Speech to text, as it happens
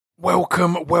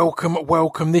Welcome.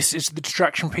 This is the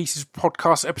Distraction Pieces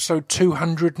podcast, episode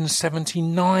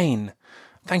 279.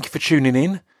 Thank you for tuning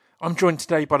in. I'm joined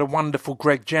today by the wonderful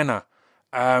Greg Jenner.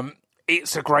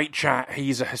 It's a great chat.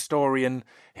 He's a historian.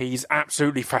 He's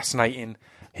absolutely fascinating.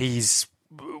 He's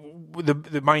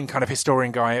the main kind of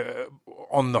historian guy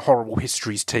on the Horrible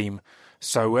Histories team.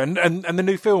 So, and the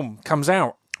new film comes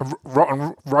out,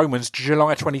 Rotten Romans,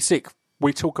 July 26th.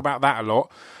 We talk about that a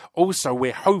lot. Also,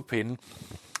 we're hoping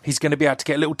he's going to be able to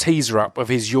get a little teaser up of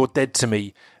his You're Dead to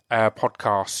Me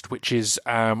podcast, which is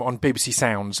on BBC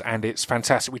Sounds, and it's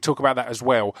fantastic. We talk about that as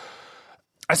well.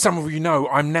 As some of you know,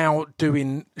 I'm now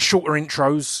doing shorter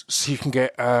intros so you can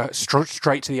get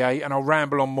straight to the A, and I'll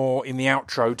ramble on more in the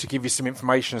outro to give you some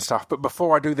information and stuff. But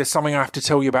before I do, there's something I have to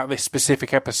tell you about this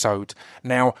specific episode.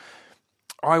 Now,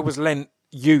 I was lent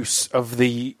use of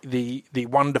the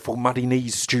wonderful Muddy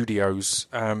Knees Studios,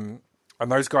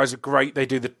 and those guys are great. They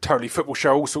do the Totally Football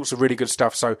Show, all sorts of really good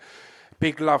stuff. So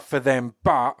big love for them.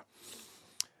 But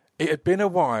it had been a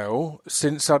while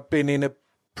since I'd been in a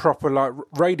proper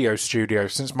radio studio,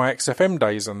 since my XFM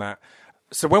days and that.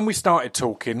 So when we started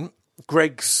talking,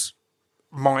 Greg's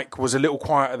mic was a little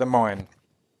quieter than mine.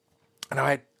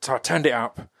 And so I turned it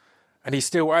up, and he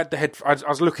still had I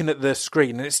was looking at the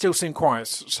screen, and it still seemed quiet.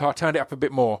 So I turned it up a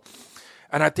bit more.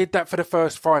 And I did that for the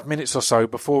first 5 minutes or so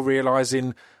before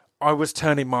realising I was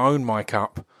turning my own mic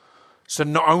up. So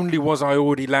not only was I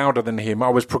already louder than him, I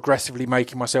was progressively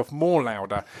making myself more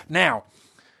louder. Now,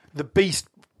 the beast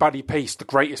Buddy Peace, the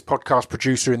greatest podcast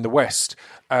producer in the West,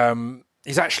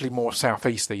 he's actually more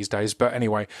southeast these days, but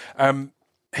anyway,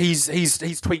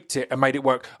 he's tweaked it and made it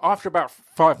work. After about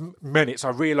 5 minutes,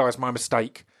 I realised my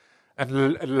mistake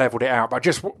and levelled it out. But I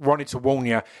just wanted to warn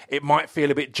you, it might feel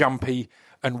a bit jumpy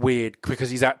and weird because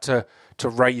he's had to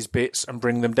raise bits and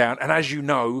bring them down. And as you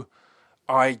know,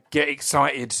 I get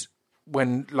excited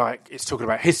when it's talking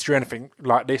about history or anything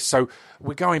like this. So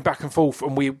we're going back and forth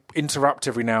and we interrupt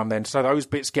every now and then. So those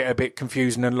bits get a bit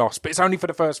confusing and lost. But it's only for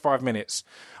the first 5 minutes.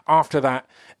 After that,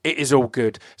 it is all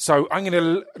good. So I'm going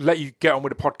to let you get on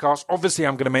with the podcast. Obviously,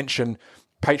 I'm going to mention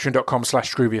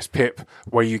patreon.com/ScroobiusPip,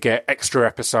 where you get extra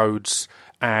episodes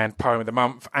and Poem of the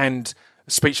Month, and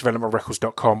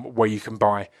speechdevelopmentrecords.com, where you can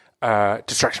buy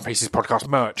Distraction Pieces podcast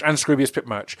merch and Scroobius Pip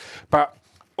merch. But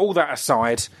all that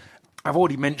aside, I've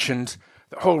already mentioned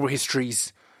that Horrible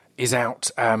Histories is out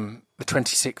the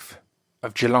 26th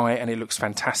of July, and it looks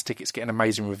fantastic. It's getting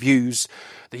amazing reviews.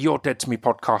 The You're Dead to Me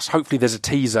podcast, hopefully there's a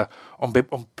teaser on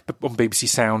BBC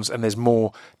Sounds, and there's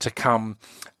more to come.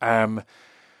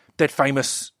 Dead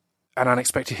Famous, An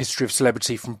Unexpected History of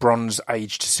Celebrity from Bronze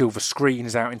Age to Silver Screen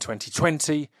is out in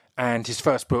 2020, and his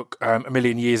first book, A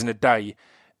Million Years in a Day,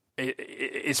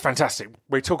 it's fantastic.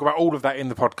 We talk about all of that in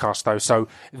the podcast, though. So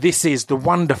this is the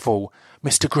wonderful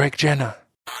Mr. Greg Jenner.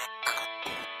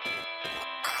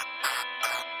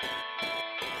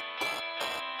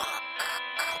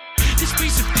 This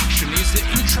piece of fiction is the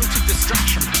intro to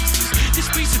Distraction Pieces. This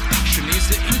piece of fiction is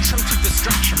the intro to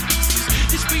Distraction Pieces.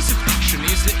 This piece of fiction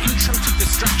is the intro to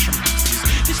Distraction Pieces.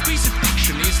 This piece of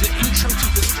fiction is the intro to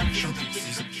Distraction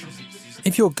Pieces.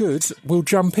 If you're good, we'll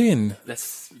jump in.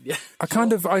 Yeah. I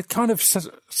kind of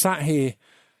sat here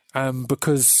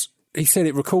because he said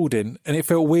it recording, and it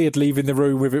felt weird leaving the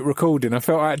room with it recording. I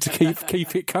felt I had to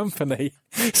keep it company,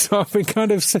 so I've been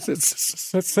kind of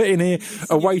sitting here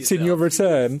awaiting your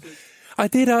return. I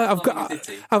did.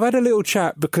 I've had a little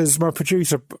chat because my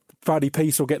producer Buddy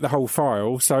Peace will get the whole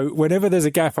file. So whenever there's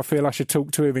a gap, I feel I should talk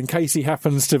to him in case he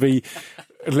happens to be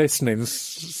listening.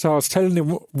 So I was telling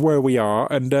him where we are,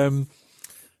 and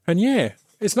yeah.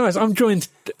 It's nice. I'm joined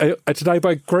today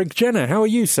by Greg Jenner. How are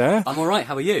you, sir? I'm all right.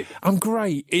 How are you? I'm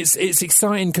great. It's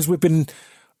exciting because we've been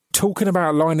talking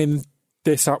about lining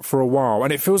this up for a while,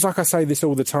 and it feels like I say this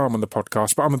all the time on the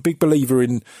podcast, but I'm a big believer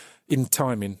in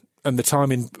timing, and the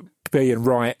timing being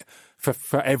right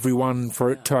for everyone,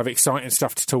 for it to have exciting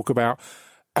stuff to talk about.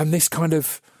 And this kind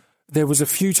of... There was a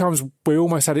few times we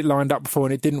almost had it lined up before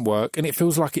and it didn't work, and it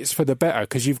feels like it's for the better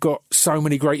because you've got so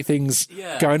many great things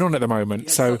going on at the moment. Yeah,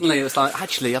 so suddenly it was like,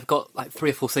 actually, I've got like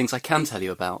 3 or 4 things I can tell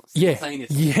you about. Yeah.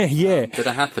 That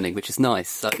are happening, which is nice.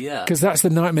 So, yeah. Because that's the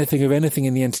nightmare thing of anything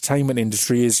in the entertainment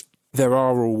industry is there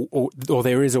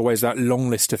is always that long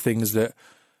list of things that...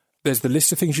 There's the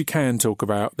list of things you can talk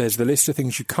about, there's the list of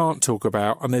things you can't talk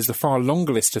about, and there's the far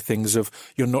longer list of things of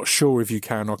you're not sure if you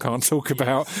can or can't talk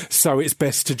about, so it's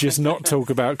best to just not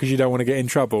talk about because you don't want to get in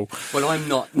trouble. Well, I'm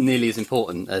not nearly as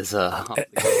important as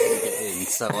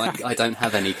so I don't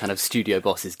have any kind of studio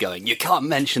bosses going, you can't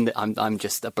mention that I'm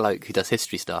just a bloke who does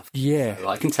history stuff. Yeah. So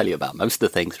I can tell you about most of the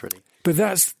things, really. But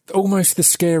that's almost the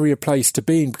scarier place to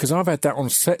be in, because I've had that on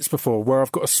sets before where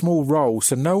I've got a small role,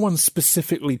 so no one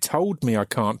specifically told me I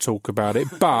can't talk about it,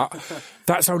 but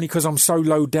that's only because I'm so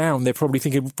low down. They're probably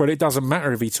thinking, well, it doesn't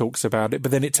matter if he talks about it, but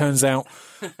then it turns out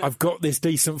I've got this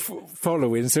decent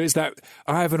following, so it's that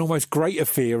I have an almost greater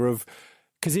fear of,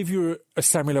 because if you're a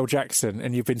Samuel L. Jackson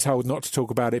and you've been told not to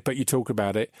talk about it, but you talk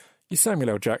about it, you're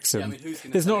Samuel L. Jackson. Yeah, I mean,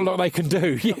 there's not a lot they can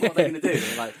do. What are they going to do?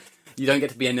 They're like, you don't get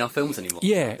to be in our films anymore.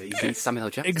 Yeah. You're Samuel L.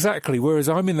 Jackson. Exactly. Whereas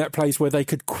I'm in that place where they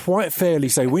could quite fairly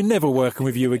say, we're never working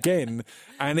with you again,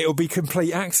 and it'll be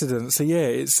complete accident. So, yeah,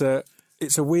 it's a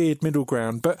weird middle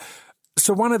ground. But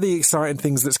so one of the exciting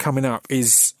things that's coming up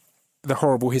is the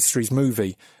Horrible Histories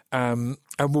movie. And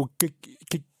we'll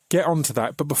get onto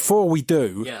that. But before we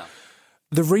do,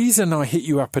 the reason I hit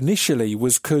you up initially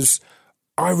was because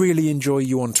I really enjoy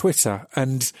you on Twitter.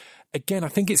 And again, I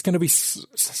think it's going to be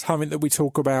something that we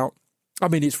talk about. I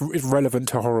mean, it's relevant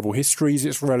to Horrible Histories,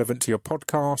 it's relevant to your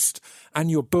podcast and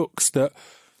your books, that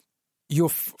you're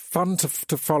fun to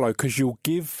follow because you'll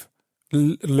give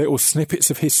little snippets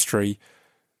of history,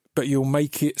 but you'll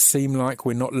make it seem like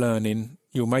we're not learning.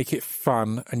 You'll make it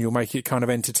fun and you'll make it kind of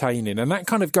entertaining. And that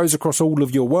kind of goes across all of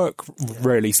your work,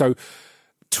 really. So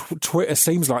Twitter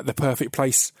seems like the perfect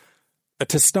place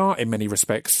to start in many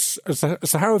respects. So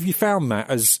how have you found that?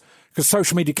 Because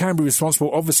social media can be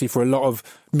responsible, obviously, for a lot of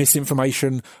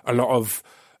misinformation, a lot of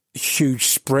huge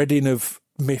spreading of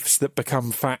myths that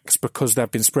become facts because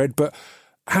they've been spread. But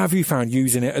how have you found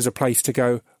using it as a place to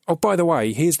go, oh, by the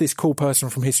way, here's this cool person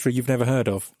from history you've never heard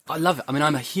of? I love it. I mean,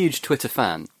 I'm a huge Twitter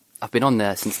fan. I've been on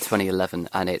there since 2011,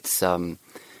 and it's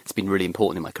been really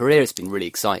important in my career. It's been really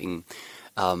exciting.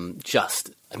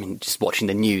 Just watching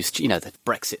the news, the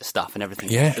Brexit stuff and everything.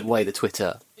 Yeah. The way the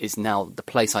Twitter is now the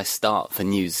place I start for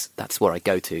news. That's where I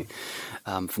go to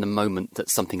from the moment that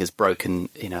something has broken,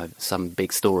 some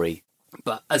big story.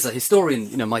 But as a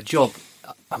historian, my job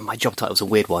title is a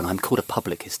weird one. I'm called a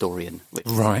public historian, which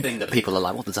is a thing that people are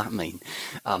like, what does that mean?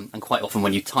 And quite often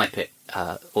when you type it,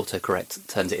 autocorrect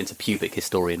turns it into pubic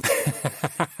historian.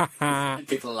 And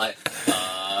people are like,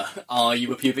 are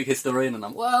you a pubic historian? And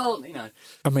I'm,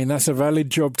 I mean, that's a valid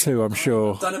job too, I'm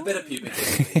sure. I've done a bit of pubic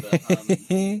history,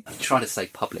 but I'm trying to say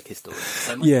public historian.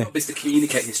 So my job is to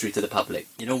communicate history to the public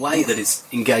in a way that is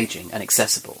engaging and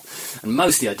accessible. And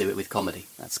mostly I do it with comedy.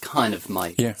 That's kind of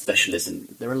my specialism.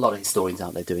 There are a lot of historians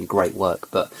out there doing great work,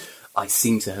 but I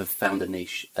seem to have found a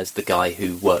niche as the guy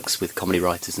who works with comedy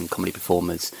writers and comedy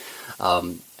performers,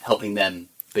 helping them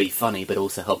be funny, but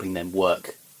also helping them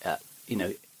work,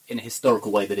 in a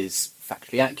historical way that is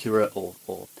factually accurate or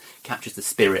captures the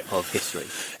spirit of history.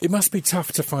 It must be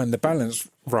tough to find the balance,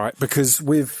 right? Because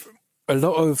with a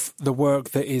lot of the work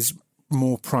that is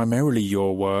more primarily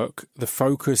your work, the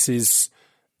focus is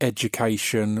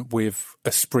education with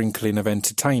a sprinkling of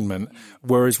entertainment,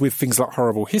 whereas with things like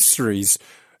Horrible Histories,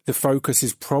 the focus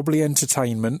is probably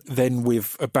entertainment, then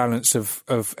with a balance of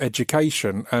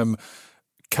education.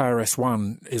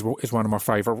 KRS-One is one of my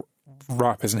favourite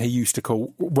rappers, and he used to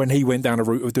call, when he went down a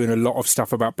route of doing a lot of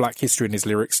stuff about black history in his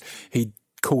lyrics, he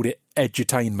called it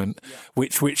edutainment,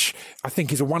 which I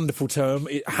think is a wonderful term.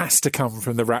 It has to come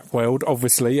from the rap world,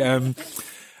 obviously. And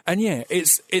yeah,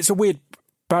 it's a weird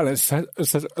balance.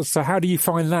 So how do you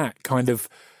find that kind of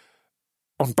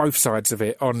on both sides of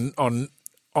it, on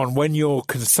when you're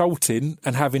consulting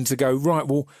and having to go, right,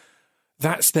 well,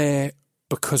 that's there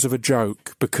because of a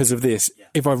joke, because of this. Yeah.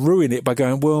 If I ruin it by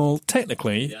going, well,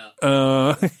 technically,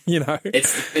 It's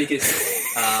the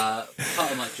biggest part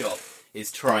of my job is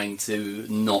trying to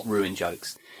not ruin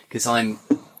jokes, because I'm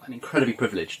incredibly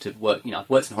privileged to work. I've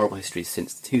worked in Horrible Histories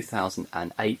since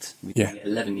 2008. We've been here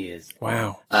 11 years.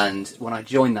 Wow. And when I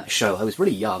joined that show, I was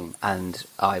really young, and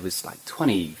I was like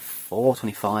 24,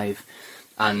 25,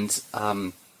 and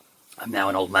I'm now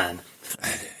an old man,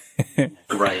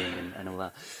 greying and all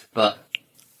that. But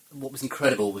what was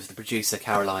incredible was the producer,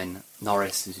 Caroline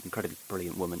Norris, who's an incredibly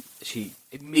brilliant woman. She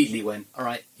immediately went, all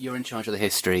right, you're in charge of the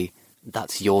history.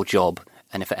 That's your job.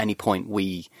 And if at any point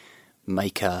we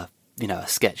make a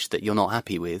sketch that you're not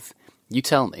happy with, you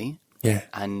tell me. Yeah.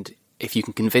 And if you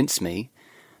can convince me,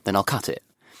 then I'll cut it.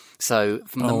 So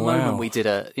from the moment we did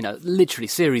literally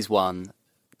series 1,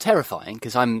 terrifying,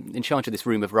 because I'm in charge of this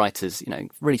room of writers,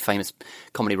 really famous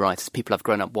comedy writers, people I've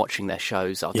grown up watching their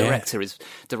shows. Our director has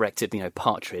directed,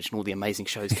 Partridge and all the amazing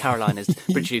shows. Caroline has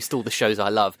produced all the shows I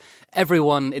love.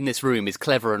 Everyone in this room is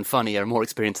clever and funnier and more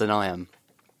experienced than I am.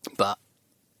 But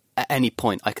at any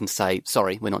point I can say,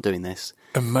 sorry, we're not doing this.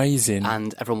 Amazing.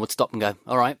 And everyone would stop and go,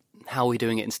 all right, How are we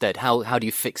doing it instead? How do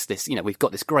you fix this? You know, we've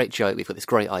got this great joke, we've got this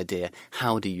great idea.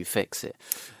 How do you fix it?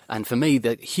 And for me,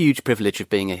 the huge privilege of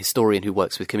being a historian who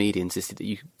works with comedians is that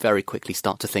you very quickly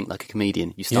start to think like a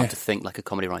comedian. You start to think like a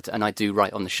comedy writer. And I do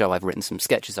write on the show. I've written some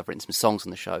sketches. I've written some songs on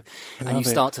the show. And you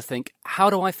start to think, how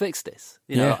do I fix this?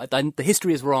 You know, the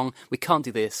history is wrong. We can't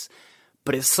do this.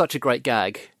 But it's such a great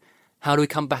gag. How do we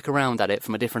come back around at it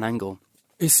from a different angle?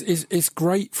 It's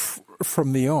great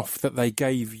from the off that they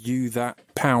gave you that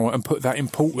power and put that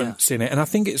importance in it. And I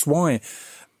think it's why,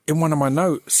 in one of my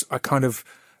notes, I kind of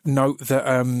note that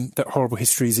that Horrible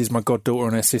Histories is my goddaughter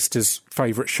and her sister's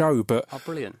favourite show. But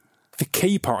brilliant. The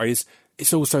key part is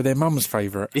it's also their mum's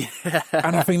favourite.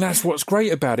 And I think that's what's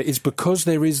great about it, is because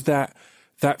there is that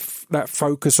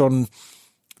focus on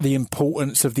the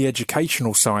importance of the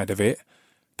educational side of it.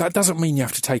 That doesn't mean you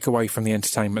have to take away from the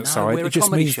entertainment side. It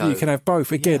just means that you can have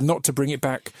both. Again, not to bring it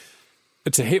back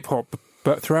to hip-hop,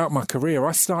 but throughout my career,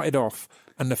 I started off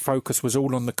and the focus was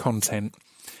all on the content.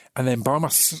 And then by my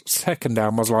second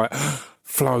album, I was like,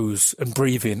 flows and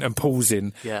breathing and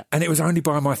pausing. Yeah. And it was only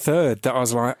by my third that I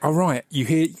was like, all right,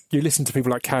 you listen to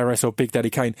people like KRS or Big Daddy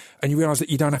Kane, and you realise that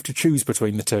you don't have to choose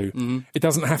between the two. Mm-hmm. It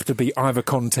doesn't have to be either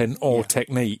content or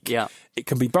technique. Yeah. It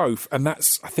can be both. And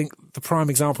that's, I think, the prime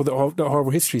example that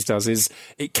Horrible Histories does is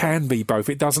it can be both.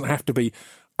 It doesn't have to be,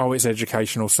 oh, it's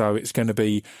educational, so it's going to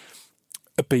be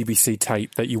a BBC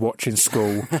tape that you watch in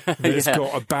school that's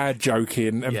got a bad joke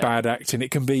in and bad acting. It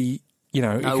can be, you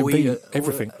know, it can be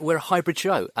everything. We're a hybrid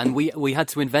show, and we had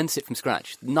to invent it from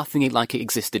scratch. Nothing like it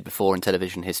existed before in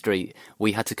television history.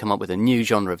 We had to come up with a new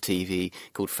genre of TV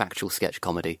called factual sketch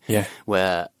comedy,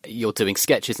 where you're doing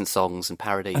sketches and songs and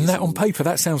parodies. And that on paper,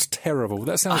 that sounds terrible.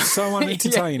 That sounds so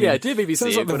unentertaining. Dear BBC.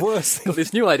 Sounds like the worst. Got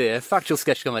this new idea, factual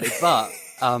sketch comedy. But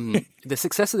the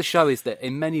success of the show is that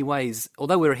in many ways,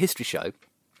 although we're a history show,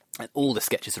 and all the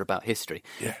sketches are about history.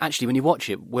 Yeah. Actually, when you watch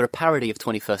it, we're a parody of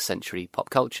 21st century pop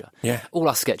culture. Yeah. All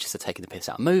our sketches are taking the piss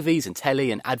out of movies and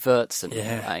telly and adverts and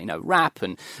rap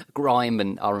and grime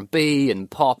and R&B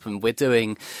and pop, and we're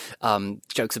doing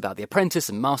jokes about The Apprentice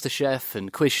and MasterChef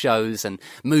and quiz shows and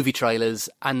movie trailers.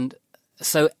 And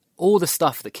so all the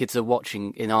stuff that kids are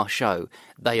watching in our show,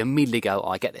 they immediately go,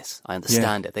 I get this. I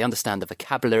understand it. They understand the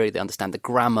vocabulary. They understand the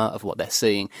grammar of what they're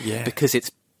seeing because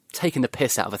it's taking the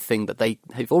piss out of a thing that they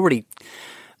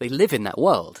live in that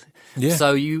world. Yeah.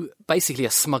 So you basically are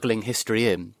smuggling history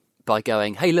in by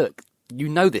going, hey, look, you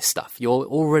know this stuff. You're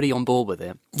already on board with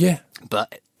it. Yeah.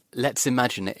 But let's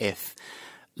imagine if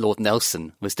Lord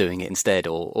Nelson was doing it instead,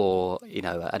 or you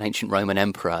know, an ancient Roman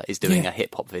emperor is doing a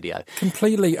hip-hop video.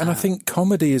 Completely. And I think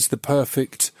comedy is the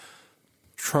perfect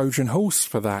Trojan horse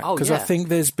for that. Because I think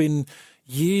there's been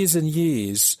years and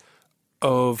years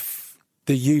of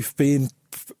the youth being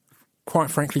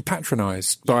quite frankly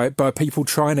patronised by people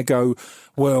trying to go,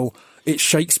 well, it's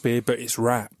Shakespeare, but it's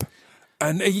rap.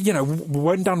 And, you know,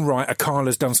 when done right,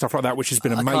 Akala's done stuff like that, which has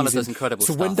been amazing. Akala does incredible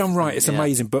stuff. So when done right, it's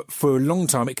amazing. But for a long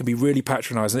time, it can be really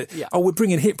patronising. Oh, we're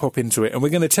bringing hip-hop into it, and we're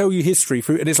going to tell you history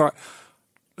through it. And it's like,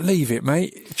 leave it,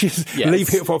 mate. Just leave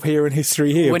hip-hop here and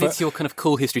history here. When it's your kind of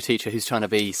cool history teacher who's trying to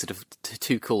be sort of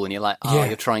too cool, and you're like,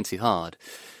 you're trying too hard.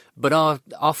 But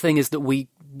our thing is that we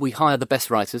hire the best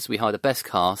writers, we hire the best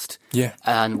cast,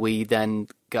 and we then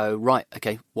go, right,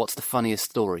 okay, what's the funniest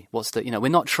story? We're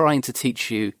not trying to teach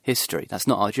you history. That's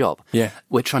not our job. Yeah.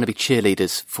 We're trying to be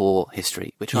cheerleaders for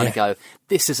history. We're trying to go,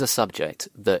 this is a subject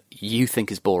that you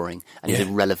think is boring and is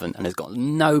irrelevant and has got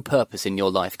no purpose in your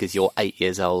life because you're 8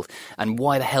 years old, and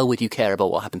why the hell would you care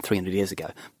about what happened 300 years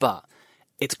ago? But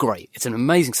it's great. It's an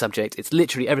amazing subject. It's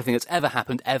literally everything that's ever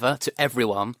happened ever to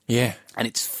everyone. Yeah. And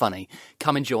it's funny.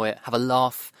 Come enjoy it. Have a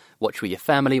laugh. Watch with your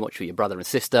family. Watch with your brother and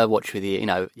sister. Watch with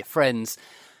your friends.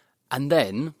 And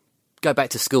then go back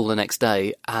to school the next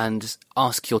day and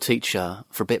ask your teacher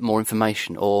for a bit more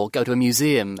information, or go to a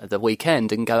museum at the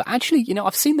weekend and go, actually,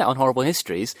 I've seen that on Horrible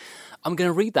Histories. I'm going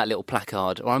to read that little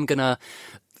placard, or I'm going to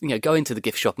go into the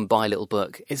gift shop and buy a little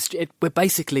book. We're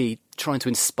basically trying to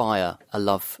inspire a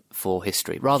love for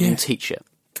history rather than teach it.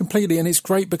 Completely, and it's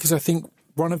great because I think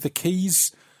one of the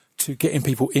keys to getting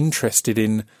people interested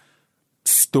in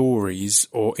stories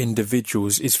or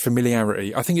individuals is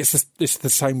familiarity. I think it's the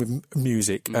same with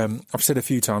music. I've said a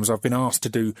few times I've been asked to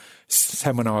do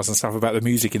seminars and stuff about the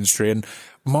music industry, and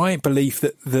my belief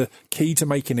that the key to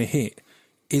making a hit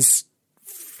is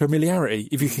familiarity.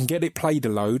 If you can get it played a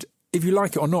load, if you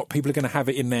like it or not, people are going to have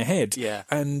it in their head. Yeah.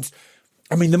 And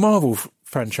I mean, the Marvel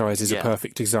franchise is a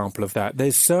perfect example of that.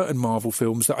 There's certain Marvel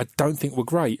films that I don't think were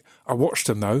great. I watched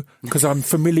them though, because I'm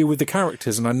familiar with the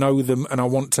characters and I know them and I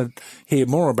want to hear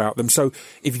more about them. So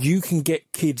if you can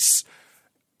get kids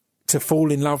to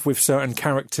fall in love with certain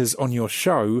characters on your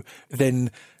show, then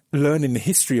learning the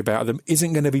history about them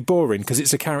isn't going to be boring because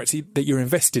it's a character that you're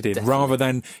invested in. Definitely. Rather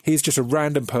than here's just a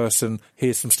random person,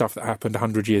 here's some stuff that happened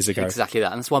 100 years ago. Exactly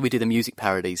that. And that's why we do the music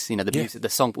parodies. You know, the music, the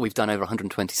song, we've done over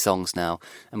 120 songs now,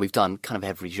 and we've done kind of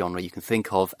every genre you can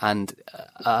think of. And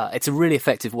it's a really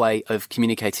effective way of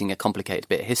communicating a complicated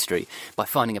bit of history by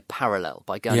finding a parallel,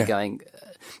 by going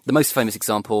the most famous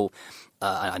example,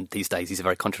 and these days he's a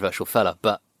very controversial fella,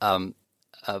 but the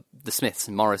Smiths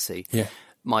and Morrissey. Yeah.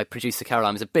 My producer,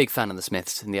 Caroline, was a big fan of the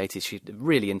Smiths in the 80s. She was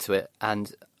really into it.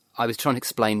 And I was trying to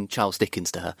explain Charles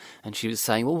Dickens to her. And she was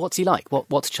saying, well, what's he like?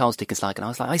 What's Charles Dickens like? And I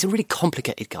was like, oh, he's a really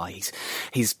complicated guy.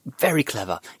 He's very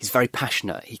clever. He's very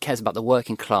passionate. He cares about the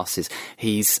working classes.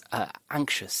 He's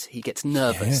anxious. He gets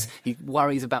nervous. Yeah. He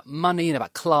worries about money and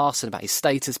about class and about his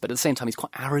status. But at the same time, he's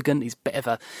quite arrogant. He's a bit of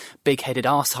a big-headed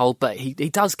arsehole. But he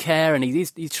does care, and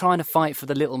he's trying to fight for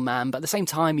the little man. But at the same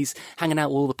time, he's hanging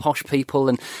out with all the posh people.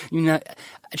 And, you know...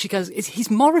 And she goes, he's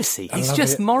Morrissey. He's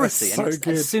just Morrissey. So and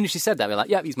good. As soon as she said that, we're like,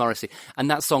 yep, he's Morrissey.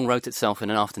 And that song wrote itself in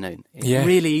an afternoon. It's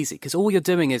really easy, because all you're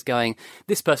doing is going,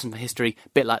 this person from history, a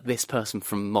bit like this person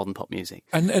from modern pop music.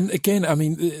 And again, I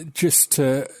mean, this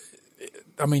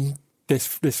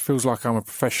feels like I'm a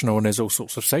professional and there's all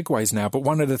sorts of segues now, but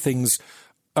one of the things,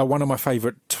 one of my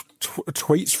favourite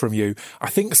tweets from you, I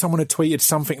think someone had tweeted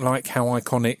something like how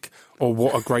iconic or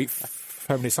what a great...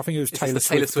 feminist. I think it was Taylor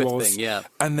Swift thing, yeah.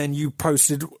 And then you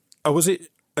posted, was it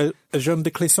a Jean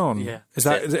de Clisson? Yeah. Is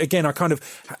that, again, I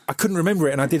couldn't remember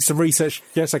it, and I did some research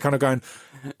yesterday kind of going,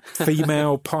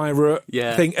 female pirate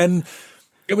thing, and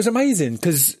it was amazing,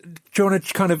 because do you want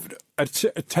to kind of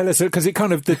tell us, because it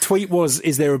kind of, the tweet was,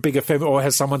 is there a bigger feminist, or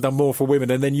has someone done more for women?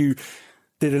 And then you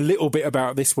did a little bit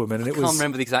about this woman, and I can't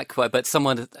remember the exact quote, but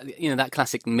someone, you know, that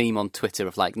classic meme on Twitter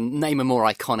of like, name a more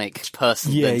iconic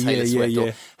person than Taylor Swift,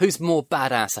 or who's more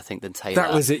badass, I think, than Taylor.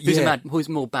 That was it. Who's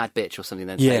more bad bitch or something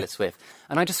than Taylor Swift?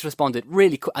 And I just responded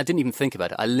really quick. I didn't even think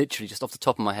about it. I literally just off the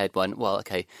top of my head went, well,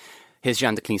 okay, here's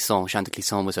Jeanne de Clisson. Jeanne de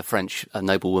Clisson was a French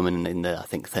noblewoman in the, I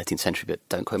think, 13th century, but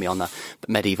don't quote me on that. But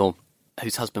medieval,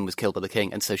 whose husband was killed by the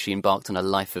king, and so she embarked on a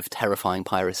life of terrifying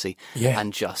piracy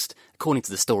and just, according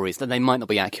to the stories, that they might not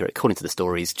be accurate, according to the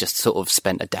stories, just sort of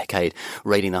spent a decade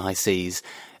raiding the high seas,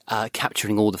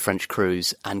 capturing all the French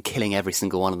crews and killing every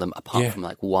single one of them, apart from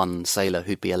like one sailor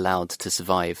who'd be allowed to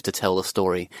survive to tell the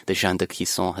story that Jeanne de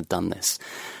Clisson had done this.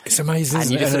 It's amazing, and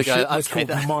you just sort of go, okay,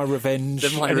 called My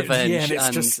Revenge. My Revenge. And it's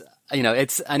just... you know,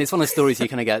 it's one of the stories you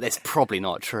kind of go, it's probably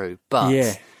not true,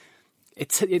 but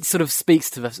it sort of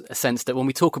speaks to a sense that when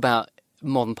we talk about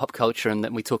modern pop culture and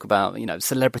then we talk about, you know,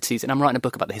 celebrities, and I'm writing a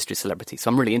book about the history of celebrity, so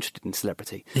I'm really interested in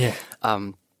celebrity.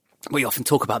 We often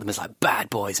talk about them as like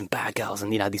bad boys and bad girls,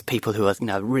 and, you know, these people who are, you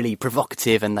know, really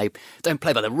provocative and they don't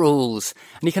play by the rules.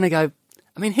 And you kind of go,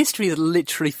 I mean, history is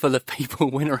literally full of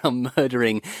people went around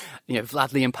murdering. You know,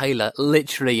 Vlad the Impaler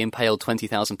literally impaled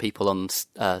 20,000 people on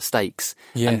stakes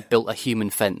and built a human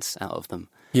fence out of them.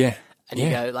 Yeah. And you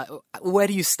go, like, where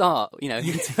do you start, you know,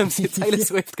 in terms of Taylor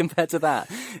Swift compared to that?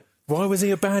 Why was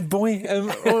he a bad boy?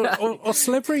 Or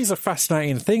celebrity is a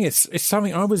fascinating thing. It's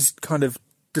something I was kind of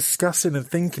discussing and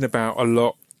thinking about a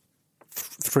lot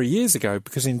 3 years ago,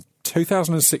 because in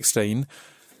 2016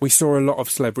 we saw a lot of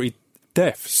celebrity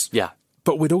deaths. Yeah.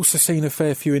 But we'd also seen a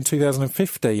fair few in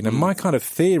 2015. And my kind of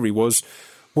theory was,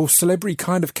 well, celebrity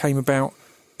kind of came about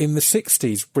in the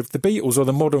 60s with the Beatles, or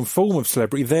the modern form of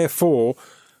celebrity. Therefore,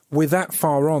 we're that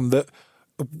far on that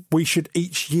we should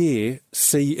each year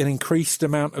see an increased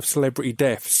amount of celebrity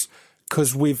deaths,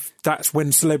 because that's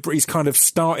when celebrities kind of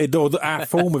started, or our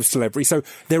form of celebrity. So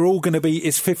they're all going to be,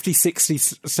 it's 50, 60,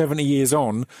 70 years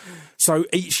on. So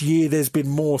each year there's been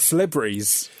more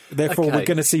celebrities. Therefore, we're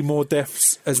going to see more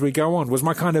deaths as we go on, was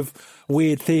my kind of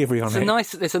weird theory on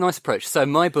it. It's a nice approach. So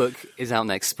my book is out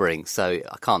next spring, so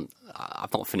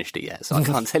I've not finished it yet, so I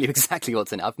can't tell you exactly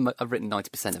what's in it. I've written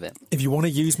 90% of it. If you want to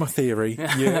use my theory,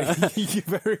 you're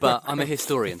very But I'm a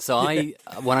historian, so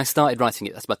when I started writing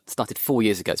it, started 4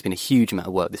 years ago. It's been a huge amount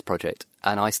of work, this project,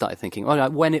 and I started thinking, all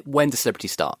right, when does celebrity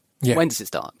start? Yeah. When does it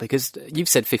start? Because you've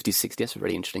said 50s, 60s, that's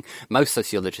really interesting. Most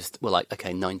sociologists were like, okay,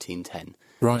 1910.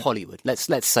 Right. Hollywood.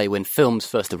 Let's say when films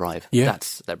first arrive, that's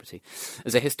celebrity.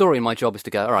 As a historian, my job is to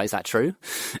go, all right, is that true?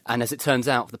 And as it turns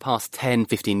out, for the past 10,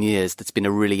 15 years, that's been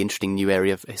a really interesting new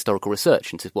area of historical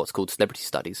research into what's called celebrity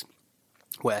studies,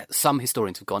 where some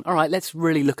historians have gone, all right, let's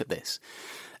really look at this.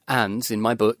 And in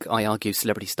my book, I argue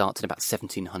celebrity starts in about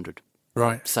 1700.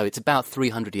 Right. So it's about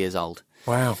 300 years old.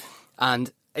 Wow.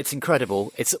 And It's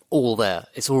incredible. It's all there.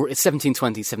 It's 1720s,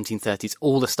 1730s.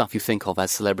 All the stuff you think of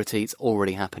as celebrity, it's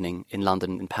already happening in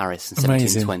London and Paris in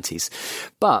 1720s.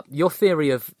 But your theory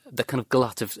of the kind of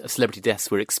glut of celebrity deaths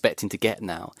we're expecting to get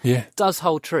now does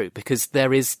hold true, because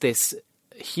there is this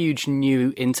huge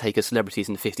new intake of celebrities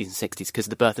in the 50s and 60s because of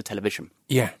the birth of television.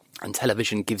 Yeah. And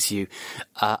television gives you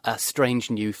a strange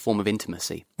new form of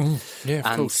intimacy. Of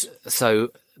course.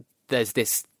 So there's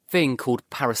this thing called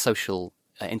parasocial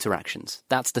interactions.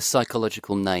 That's the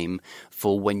psychological name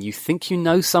for when you think you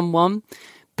know someone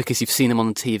because you've seen them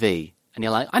on TV and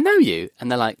you're like, I know you.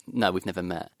 And they're like, no, we've never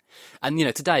met. And,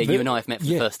 today you and I have met for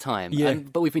the first time. Yeah.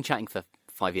 But we've been chatting for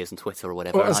 5 years on Twitter or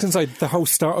whatever. Well, I was going to say, the whole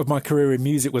start of my career in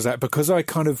music was that because I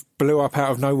kind of blew up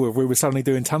out of nowhere, we were suddenly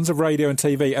doing tons of radio and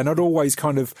TV, and I'd always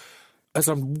kind of, I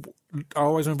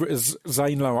always remember it as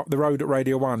Zane Lowe up the road at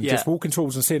Radio 1, just walking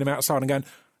towards and seeing him outside and going,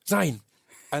 Zane.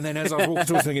 And then as I was walking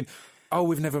towards thinking, oh,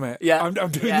 we've never met. Yeah. I'm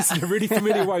doing this in a really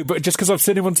familiar way, but just because I've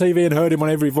seen him on TV and heard him on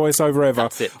every voiceover ever,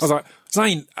 That's it. I was like,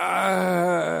 Zane.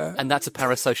 And that's a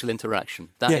parasocial interaction.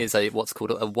 That is what's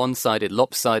called a one-sided,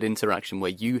 lopsided interaction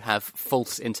where you have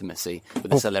false intimacy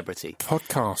with a celebrity.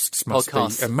 Podcasts must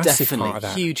be a massive part of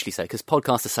that. Hugely so, because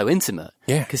podcasts are so intimate.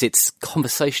 Yeah. Because it's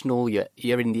conversational,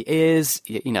 you're in the ears.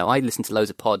 I listen to loads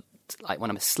of pods, like when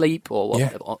I'm asleep or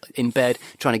in bed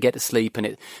trying to get to sleep,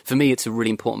 and for me it's a really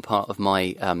important part of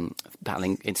my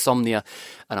battling insomnia,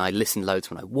 and I listen loads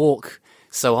when I walk.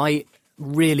 So I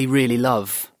really, really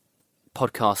love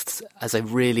podcasts as a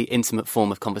really intimate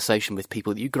form of conversation with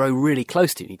people that you grow really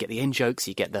close to. You get the in-jokes,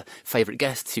 you get the favourite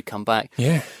guests who come back.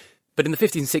 Yeah. But in the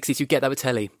 50s and 60s you get that with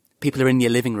telly. People are in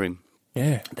your living room.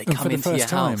 Yeah. They come into your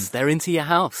house. They're into your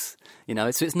house.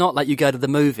 So it's not like you go to the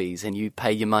movies and you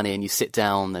pay your money and you sit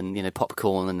down and,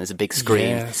 popcorn and there's a big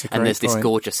screen and there's this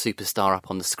gorgeous superstar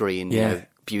up on the screen,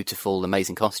 beautiful,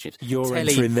 amazing costumes. You're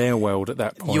entering their world at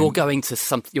that point. You're going to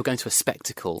a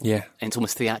spectacle. Yeah. And it's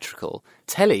almost theatrical.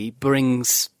 Telly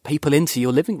brings people into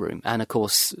your living room. And of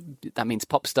course, that means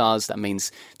pop stars, that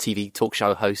means TV talk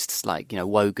show hosts like,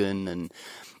 Wogan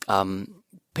and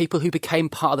people who became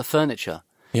part of the furniture.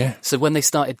 Yeah. So when they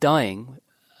started dying,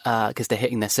 because they're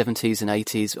hitting their 70s and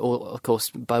 80s, or of course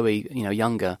Bowie,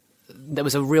 younger, there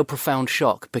was a real profound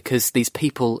shock because these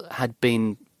people had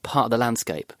been part of the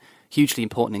landscape, hugely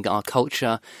important in our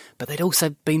culture, but they'd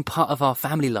also been part of our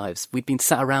family lives. We'd been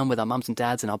sat around with our mums and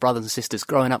dads and our brothers and sisters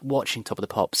growing up watching Top of the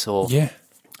Pops or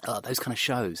those kind of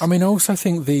shows. I mean, I also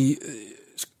think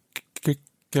it's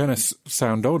going to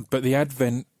sound odd, but the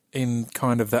advent in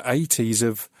kind of the 80s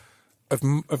of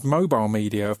mobile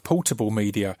media, of portable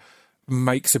media,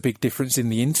 makes a big difference in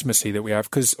the intimacy that we have,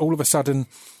 because all of a sudden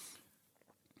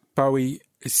Bowie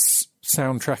is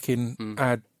soundtracking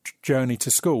our journey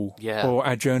to school or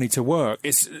our journey to work.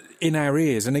 It's in our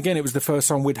ears, and again, it was the first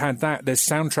time we'd had that. There's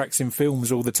soundtracks in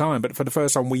films all the time, but for the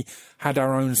first time we had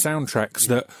our own soundtracks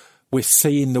that we're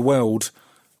seeing the world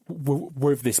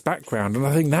with this background, and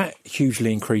I think that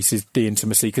hugely increases the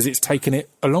intimacy because it's taken it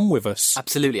along with us.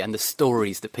 Absolutely, and the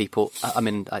stories that people...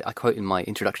 I quote in my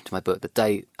introduction to my book,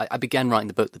 I began writing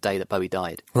the book the day that Bowie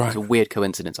died. Right. It was a weird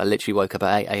coincidence. I literally woke up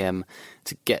at 8 a.m.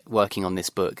 to get working on this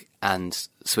book and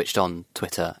switched on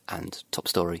Twitter and Top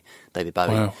Story, David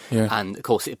Bowie. Wow, yeah. And of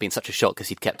course it had been such a shock because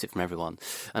he'd kept it from everyone.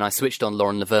 And I switched on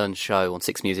Lauren Laverne's show on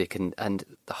Six Music, and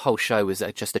the whole show was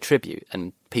just a tribute,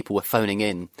 and people were phoning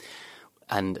in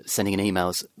and sending in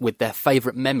emails with their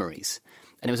favourite memories.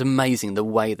 And it was amazing the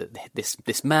way that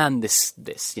this man, this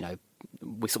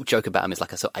we sort of joke about him as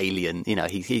like a sort of alien,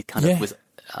 he kind of was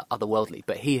otherworldly,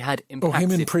 but he had impacted... Well,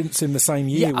 him and Prince in the same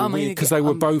year, because they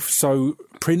were both so...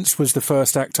 Prince was the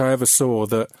first act I ever saw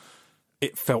that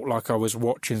it felt like I was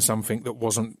watching something that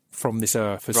wasn't from this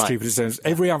earth, as stupid as it sounds.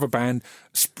 Every other band,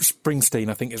 Springsteen,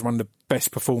 I think, is one of the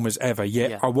best performers ever,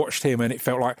 yet I watched him and it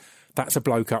felt like that's a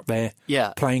bloke up there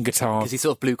playing guitar. Because he's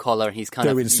sort of blue collar and he's kind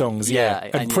of... doing songs,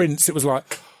 And Prince, it was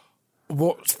like,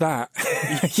 what's that?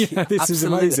 This is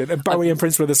amazing. And Bowie and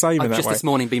Prince were the same in that way. I've just this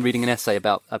morning been reading an essay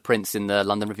about Prince in the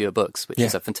London Review of Books, which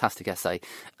is a fantastic essay.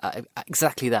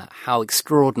 Exactly that, how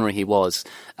extraordinary he was.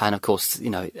 And of course,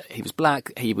 he was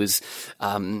black. He was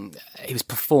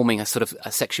performing a sort of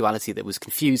a sexuality that was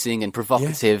confusing and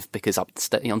provocative because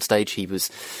on stage he was,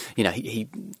 he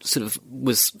sort of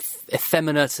was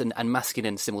effeminate and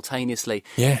masculine simultaneously.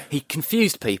 Yeah. He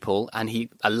confused people and he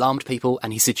alarmed people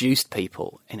and he seduced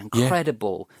people in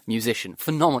incredible musician,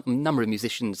 phenomenal number of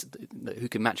musicians who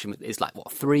can match him is like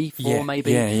 3, 4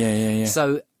 maybe. Yeah.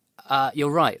 So you're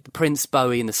right. Prince,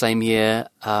 Bowie in the same year.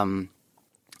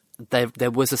 There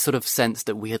was a sort of sense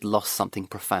that we had lost something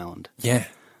profound. Yeah.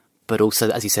 but also,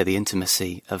 as you say, the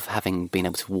intimacy of having been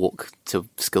able to walk to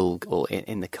school or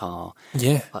in the car,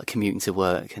 commuting to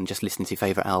work and just listening to your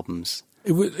favourite albums.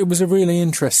 It was a really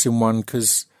interesting one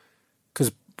because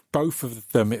both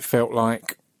of them, it felt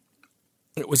like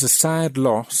it was a sad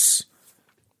loss.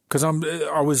 Because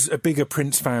I was a bigger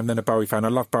Prince fan than a Bowie fan. I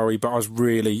love Bowie, but I was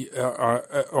really,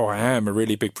 I am a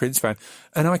really big Prince fan.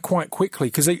 And I quite quickly,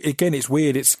 because again, it's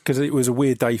weird. It's because it was a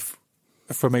weird day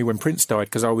for me when Prince died,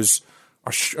 because I was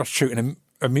shooting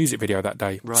a music video that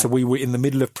day. Right. So we were in the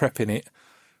middle of prepping it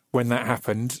when that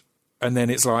happened. And then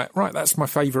it's like, right, that's my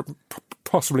favourite,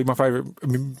 possibly my favourite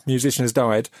musician has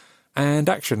died, and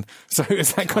action. So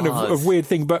it's that kind of a weird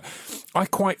thing. But I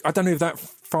don't know if that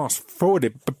fast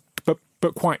forwarded,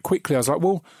 but quite quickly I was like,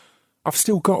 well, I've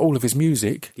still got all of his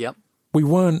music. Yep. We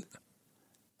weren't,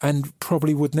 and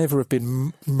probably would never have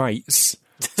been mates.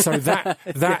 So that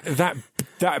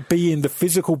being, the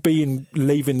physical being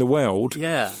leaving the world,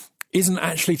 isn't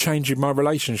actually changing my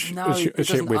relationship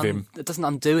with him. It doesn't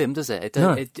undo him, does it?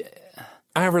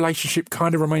 Our relationship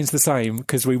kind of remains the same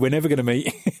because we were never going to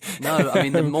meet. No, I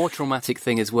mean, the more traumatic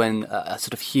thing is when a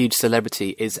sort of huge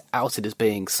celebrity is outed as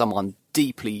being someone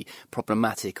deeply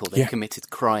problematic, or they've committed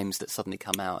crimes that suddenly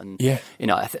come out. And, you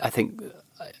know, I think,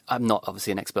 I'm not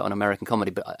obviously an expert on American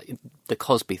comedy, but the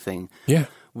Cosby thing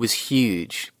was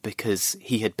huge because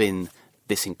he had been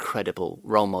this incredible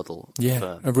role model.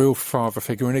 Yeah, a real father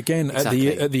figure. And again,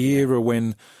 exactly. at the era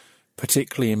when,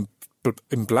 particularly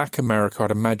in Black America,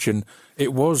 I'd imagine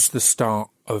it was the start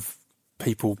of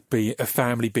a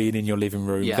family being in your living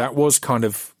room. Yeah. That was kind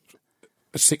of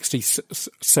 60s,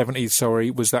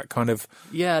 70s, was that kind of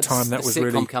time that was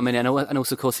really... coming in. And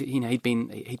also, of course, you know,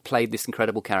 he'd played this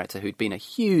incredible character who'd been a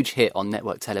huge hit on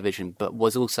network television, but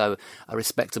was also a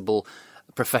respectable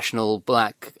professional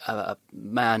black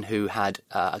man who had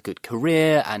a good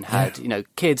career and had, you know,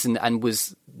 kids and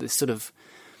was this sort of,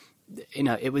 you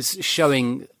know, it was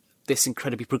showing this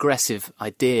incredibly progressive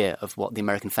idea of what the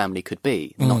American family could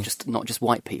be, not just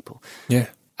white people. Yeah.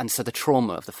 And so the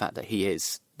trauma of the fact that he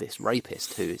is this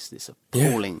rapist who is this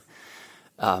appalling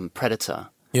predator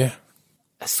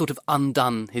has sort of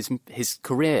undone his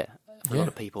career for a lot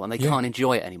of people, and they can't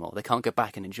enjoy it anymore. They can't go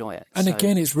back and enjoy it. And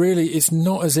again, it's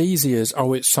not as easy as,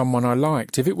 it's someone I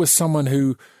liked. If it was someone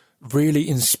who really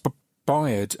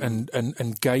inspired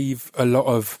and gave a lot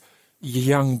of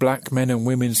young black men and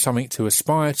women something to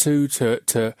aspire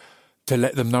to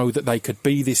let them know that they could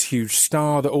be this huge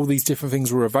star, that all these different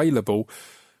things were available,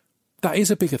 that is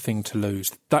a bigger thing to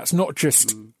lose. That's not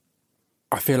just,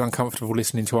 I feel uncomfortable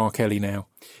listening to R. Kelly now.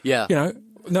 Yeah. You know,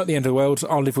 not the end of the world.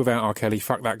 I'll live without R. Kelly.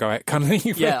 Fuck that guy. Kind of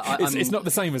thing. Yeah, it's not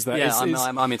the same as that. Yeah,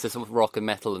 I'm into some rock and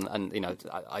metal, and you know,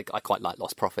 I quite like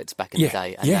Lost Prophets back in the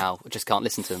day, and now I just can't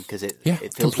listen to them because it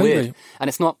feels completely weird. And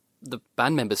it's not the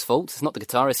band member's fault. It's not the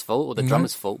guitarist's fault or the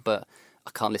drummer's fault, but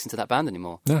I can't listen to that band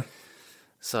anymore. No.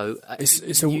 So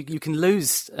you can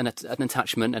lose an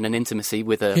attachment and an intimacy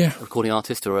with a recording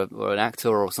artist or an actor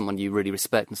or someone you really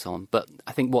respect and so on. But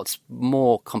I think what's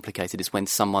more complicated is when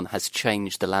someone has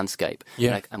changed the landscape.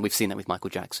 Yeah. And we've seen that with Michael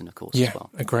Jackson, of course, as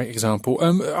well. A great example.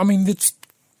 I mean,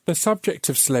 the subject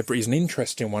of celebrity is an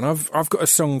interesting one. I've got a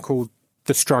song called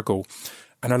The Struggle,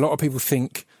 and a lot of people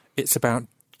think it's about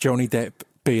Johnny Depp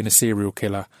being a serial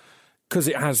killer, because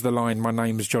it has the line, my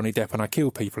name's Johnny Depp and I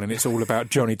kill people, and it's all about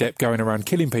Johnny Depp going around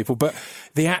killing people. But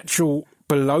the actual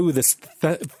below this,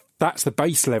 that's the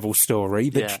base level story.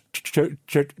 That Johnny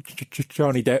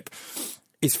Depp,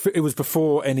 it was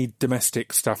before any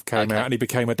domestic stuff came out, and he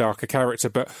became a darker character.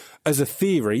 But as a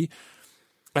theory,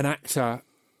 an actor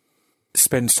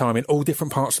spends time in all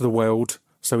different parts of the world.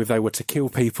 So if they were to kill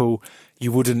people,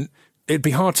 it'd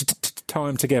be hard to tie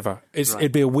them together.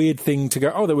 It'd be a weird thing to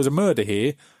go, there was a murder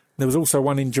here. There was also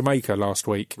one in Jamaica last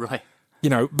week. Right. You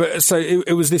know, but so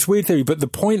it was this weird theory, but the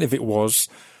point of it was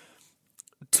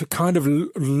to kind of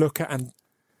look at and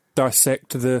dissect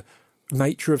the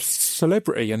nature of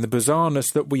celebrity and the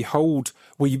bizarreness that we hold.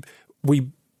 We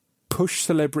push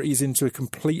celebrities into a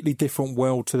completely different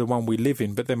world to the one we live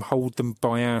in, but then hold them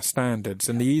by our standards.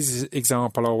 And the easiest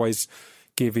example I always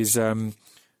give is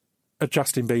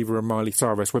Justin Bieber and Miley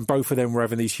Cyrus, when both of them were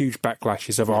having these huge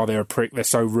backlashes of, they're a prick, they're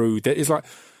so rude. It's like,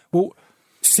 well,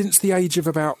 since the age of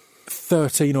about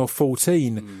 13 or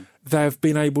 14, they've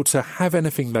been able to have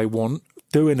anything they want,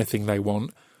 do anything they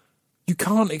want. You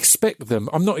can't expect them,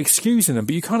 I'm not excusing them,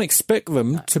 but you can't expect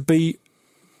them to be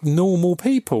normal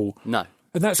people. No.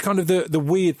 And that's kind of the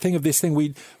weird thing of this thing.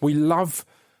 We love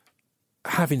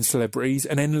having celebrities,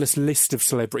 an endless list of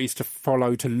celebrities to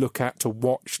follow, to look at, to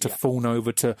watch, to fawn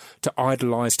over, to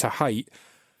idolise, to hate.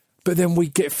 But then we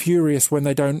get furious when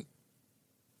they don't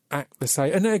act the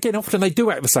same. And again, often they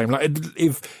do act the same. Like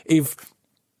if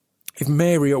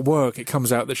Mary at work, it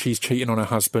comes out that she's cheating on her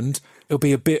husband, it'll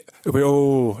be,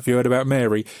 oh, have you heard about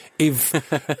Mary? If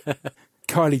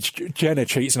Kylie Jenner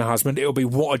cheats on her husband, it'll be,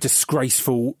 what a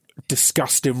disgraceful,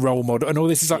 disgusting role model. And all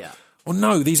this is like, well,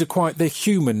 no, these are they're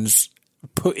humans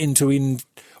put into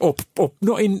or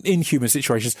not in inhuman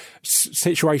situations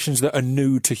that are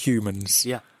new to humans.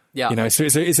 Yeah. Yeah, you know, so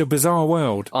it's a bizarre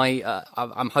world.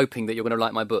 I'm hoping that you're going to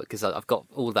like my book because I've got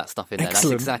all that stuff in there.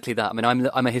 Excellent. That's exactly that. I mean,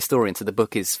 I'm a historian, so the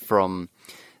book is from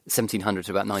 1700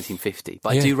 to about 1950. But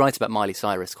I do write about Miley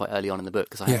Cyrus quite early on in the book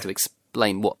because I have to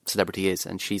explain what celebrity is,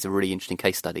 and she's a really interesting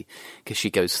case study because she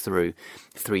goes through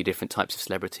 3 different types of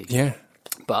celebrity. Yeah,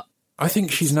 but I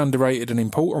think she's an underrated and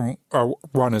important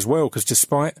one as well because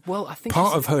despite I think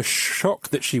part of her shock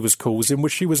that she was causing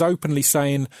was she was openly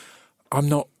saying, I'm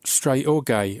not straight or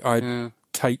gay. I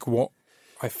take what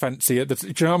I fancy. Do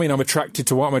you know what I mean? I'm attracted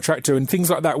to what I'm attracted to and things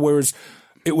like that. Whereas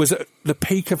it was at the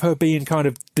peak of her being kind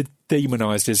of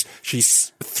demonised as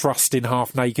she's thrust in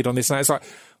half naked on this and that. It's like,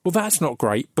 well, that's not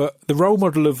great. But the role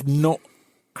model of not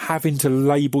having to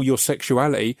label your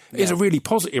sexuality is a really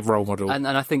positive role model. And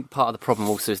I think part of the problem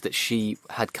also is that she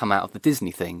had come out of the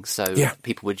Disney thing, so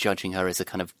people were judging her as a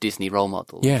kind of Disney role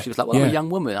model. Yeah. She was like, well, I'm a young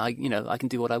woman, I can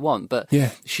do what I want. But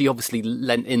she obviously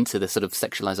lent into the sort of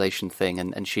sexualization thing,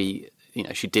 and she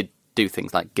did do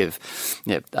things like give,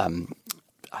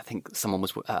 I think someone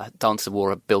was a dancer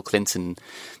wore a Bill Clinton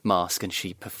mask and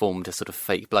she performed a sort of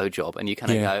fake blowjob, and you kind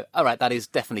of go, all right, that is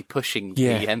definitely pushing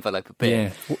the envelope a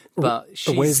bit. Yeah. But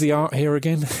where's the art here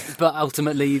again? But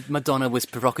ultimately, Madonna was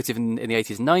provocative in the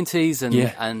 80s and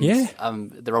 90s,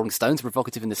 and the Rolling Stones were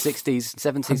provocative in the 60s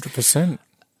and 70s. 100%.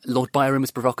 Lord Byron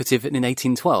was provocative in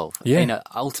 1812. Yeah.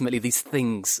 Ultimately, these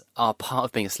things are part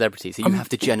of being a celebrity, so you have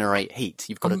to generate heat.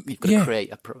 You've got to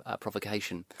create a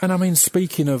provocation. And I mean,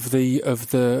 speaking of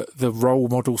the role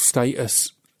model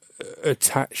status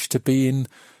attached to being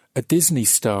a Disney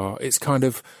star, it's kind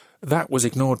of that was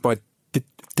ignored by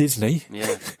Disney.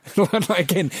 Yeah.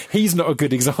 Again, he's not a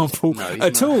good example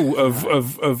at all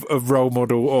of role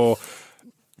model or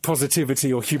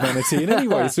positivity or humanity in any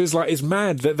way. So it's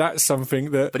mad that that's something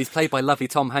that... But he's played by lovely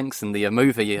Tom Hanks in the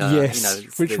movie.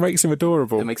 Which makes him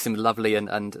adorable. It makes him lovely and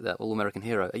all-American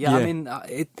hero. Yeah, I mean,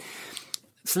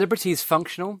 celebrity is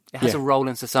functional. It has a role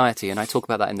in society, and I talk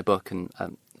about that in the book. And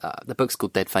the book's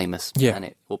called Dead Famous, and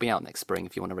it will be out next spring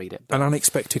if you want to read it. An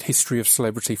unexpected history of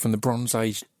celebrity from the Bronze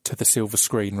Age to the silver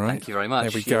screen, right? Thank you very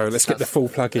much. There we go. Let's get the full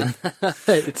plug in.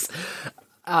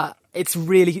 It's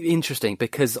really interesting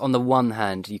because on the one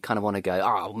hand, you kind of want to go,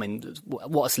 I mean,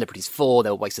 what are celebrities for?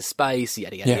 They're a waste of space,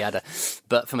 yada, yada, yada.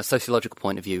 But from a sociological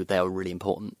point of view, they are really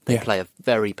important. They play a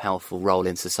very powerful role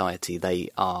in society. They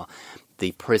are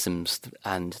the prisms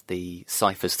and the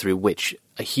ciphers through which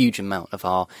a huge amount of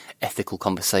our ethical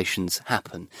conversations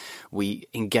happen. We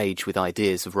engage with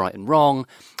ideas of right and wrong,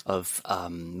 of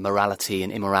morality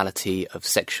and immorality, of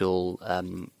sexual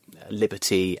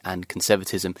liberty and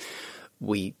conservatism.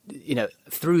 We,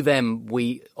 through them,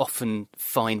 we often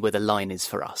find where the line is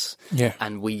for us. Yeah.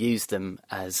 And we use them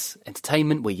as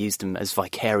entertainment. We use them as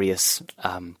vicarious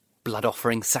blood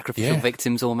offerings, sacrificial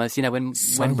victims almost. When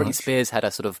Britney Spears had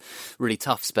a sort of really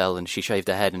tough spell and she shaved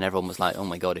her head and everyone was like, oh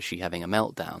my God, is she having a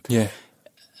meltdown? Yeah.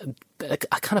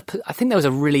 I think there was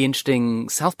a really interesting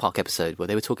South Park episode where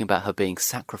they were talking about her being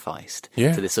sacrificed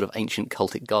to this sort of ancient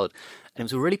cultic god. And it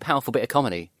was a really powerful bit of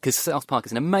comedy because South Park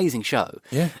is an amazing show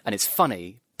and it's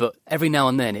funny, but every now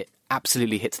and then it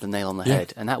absolutely hits the nail on the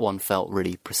head. And that one felt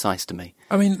really precise to me.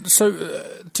 I mean, so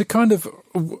to kind of,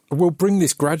 we'll bring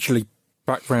this gradually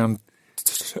back round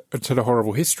to the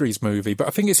Horrible Histories movie, but I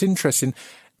think it's interesting.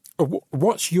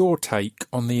 What's your take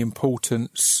on the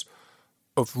importance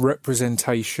of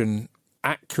representation,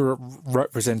 accurate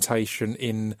representation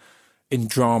in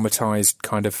dramatised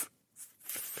kind of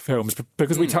films?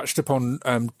 Because we touched upon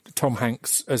Tom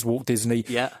Hanks as Walt Disney.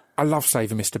 Yeah, I love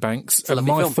Saving Mr. Banks, and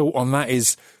my thought on that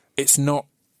is it's not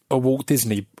a Walt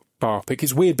Disney biopic.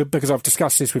 It's weird because I've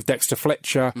discussed this with Dexter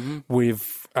Fletcher,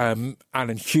 with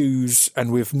Alan Hughes,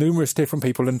 and with numerous different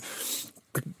people, and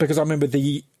because I remember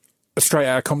the Straight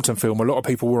Outta Compton film, a lot of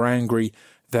people were angry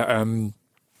that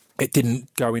it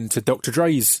didn't go into Dr.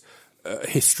 Dre's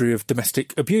history of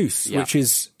domestic abuse, which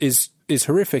is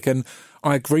horrific. And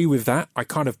I agree with that. I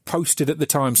kind of posted at the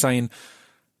time saying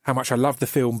how much I love the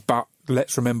film, but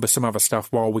let's remember some other stuff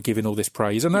while we're giving all this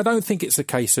praise. And I don't think it's a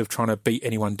case of trying to beat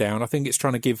anyone down. I think it's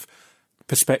trying to give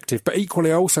perspective. But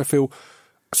equally, I also feel,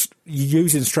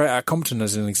 using Straight Outta Compton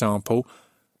as an example,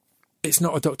 it's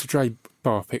not a Dr. Dre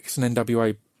biopic, it's an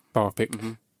NWA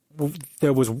biopic.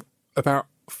 There was about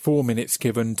 4 minutes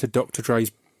given to Dr.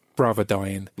 Dre's brother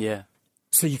dying. Yeah.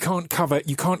 So you can't cover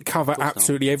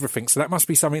absolutely everything. So that must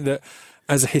be something that,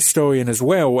 as a historian as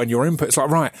well, and your input, it's like,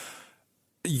 right,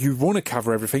 you want to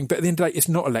cover everything, but at the end of the day, it's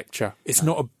not a lecture. It's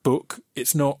not a book.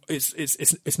 It's not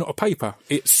a paper.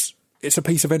 It's a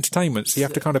piece of entertainment, so you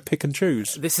have to kind of pick and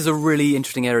choose. This is a really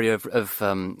interesting area of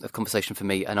conversation for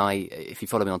me, and if you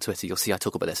follow me on Twitter, you'll see I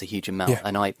talk about this a huge amount. Yeah.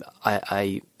 And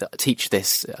I teach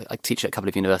this. I teach at a couple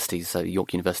of universities, so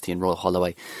York University and Royal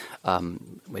Holloway,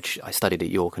 which I studied at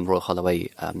York, and Royal Holloway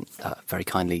very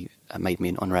kindly made me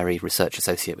an honorary research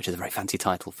associate, which is a very fancy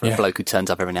title for a bloke who turns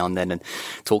up every now and then and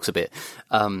talks a bit.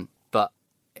 But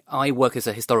I work as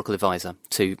a historical advisor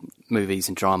to movies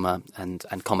and drama and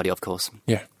comedy, of course.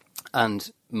 Yeah.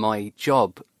 And my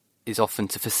job is often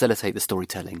to facilitate the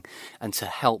storytelling and to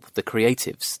help the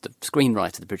creatives, the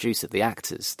screenwriter, the producer, the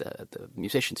actors, the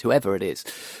musicians, whoever it is,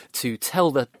 to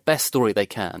tell the best story they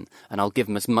can. And I'll give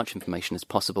them as much information as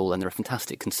possible. And there are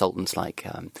fantastic consultants like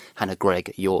Hannah Gregg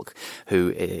at York,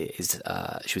 who is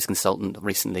she was a consultant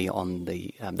recently on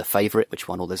the Favourite, which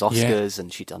won all those Oscars,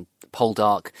 and she'd done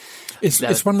Poldark.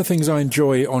 It's one of the things I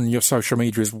enjoy on your social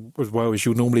media as well, is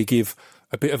you'll normally give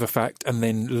a bit of a fact and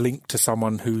then link to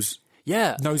someone who's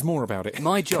knows more about it.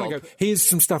 My job... Go, here's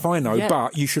some stuff I know,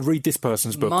 but you should read this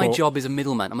person's book. My job is a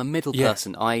middleman. I'm a middle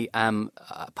person. I am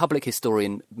a public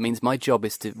historian, means my job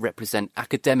is to represent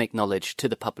academic knowledge to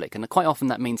the public. And quite often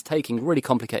that means taking really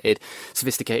complicated,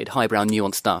 sophisticated, highbrow,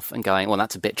 nuanced stuff and going, well,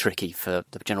 that's a bit tricky for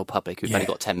the general public who've only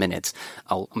got 10 minutes.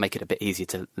 I'll make it a bit easier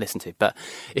to listen to. But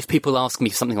if people ask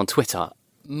me something on Twitter,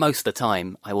 most of the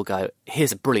time I will go,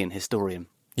 here's a brilliant historian.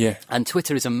 Yeah. And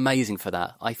Twitter is amazing for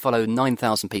that. I follow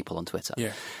 9,000 people on Twitter.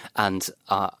 Yeah. And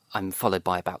I'm followed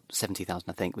by about 70,000,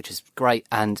 I think, which is great.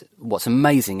 And what's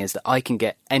amazing is that I can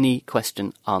get any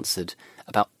question answered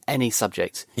about any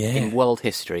subject in world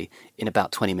history in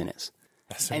about 20 minutes.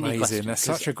 That's amazing. That's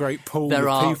such a great pool there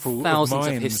of are people. Thousands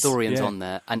of of historians on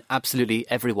there, and absolutely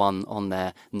everyone on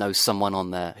there knows someone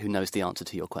on there who knows the answer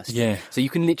to your question. Yeah. So you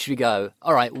can literally go,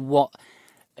 all right,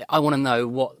 I want to know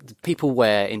what people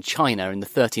wear in China in the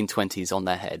 1320s on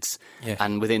their heads. Yeah.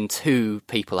 And within two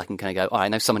people, I can kind of go, I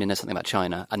know someone who knows something about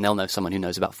China, and they'll know someone who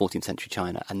knows about 14th century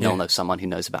China, and they'll know someone who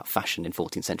knows about fashion in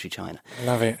 14th century China. I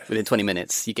love it. Within 20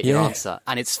 minutes, you get your answer,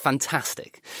 and it's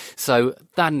fantastic. So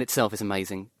that in itself is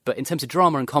amazing. But in terms of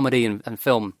drama and comedy and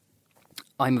film,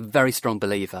 I'm a very strong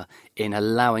believer in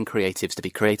allowing creatives to be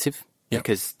creative,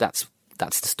 because that's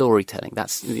the storytelling.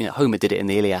 That's, Homer did it in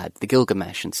the Iliad, the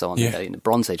Gilgamesh, and so on. In the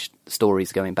Bronze Age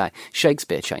stories going back,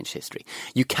 Shakespeare changed history.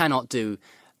 You cannot do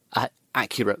an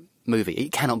accurate movie.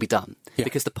 It cannot be done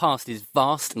because the past is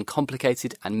vast and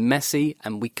complicated and messy,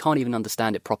 and we can't even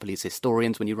understand it properly as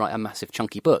historians when you write a massive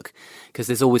chunky book, because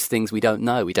there's always things we don't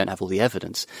know. We don't have all the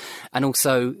evidence, and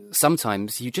also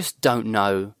sometimes you just don't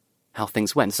know how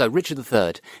things went. So Richard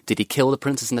III, did he kill the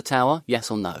princess in the tower?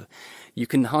 Yes or no? You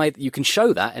can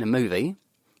show that in a movie,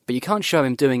 but you can't show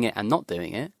him doing it and not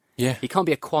doing it. Yeah. He can't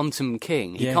be a quantum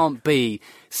king. He can't be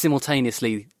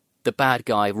simultaneously the bad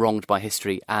guy wronged by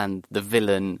history and the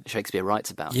villain Shakespeare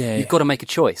writes about. Yeah. You've got to make a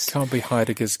choice. Can't be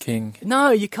Heidegger's king. No,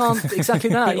 you can't. Exactly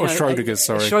that. Or Schrödinger's,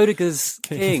 sorry. Schrödinger's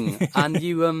king. And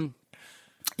you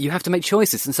have to make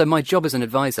choices. And so my job as an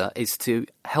advisor is to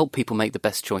help people make the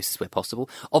best choices where possible.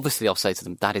 Obviously, I'll say to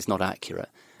them, that is not accurate.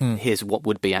 Here's what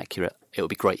would be accurate. It would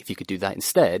be great if you could do that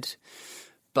instead.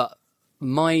 But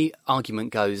my argument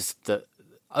goes that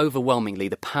overwhelmingly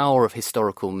the power of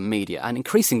historical media, and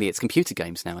increasingly it's computer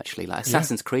games now, actually, like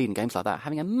Assassin's Creed and games like that,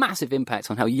 having a massive impact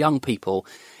on how young people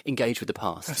engage with the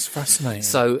past. That's fascinating.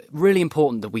 So really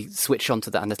important that we switch on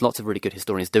to that, and there's lots of really good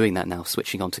historians doing that now,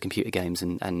 switching on to computer games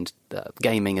and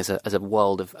gaming as a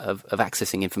world of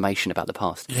accessing information about the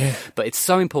past. Yeah. But it's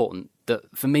so important that,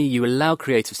 for me, you allow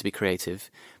creatives to be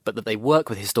creative, but that they work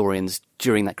with historians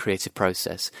during that creative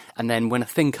process. And then when a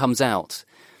thing comes out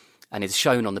and is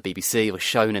shown on the BBC or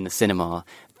shown in the cinema,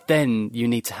 then you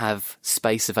need to have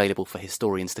space available for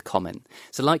historians to comment.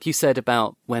 So like you said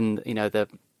about when, the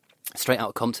Straight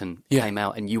Outta Compton came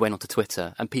out and you went onto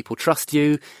Twitter, and people trust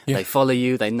you, they follow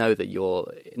you, they know that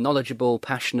you're knowledgeable,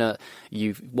 passionate,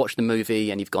 you've watched the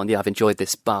movie and you've gone, I've enjoyed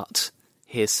this, but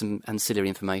here's some ancillary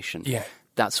information. Yeah.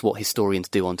 That's what historians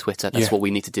do on Twitter. That's what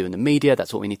we need to do in the media.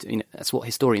 That's what we need to. That's what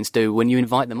historians do when you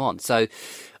invite them on. So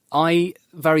I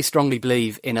very strongly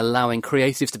believe in allowing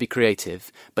creatives to be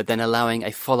creative, but then allowing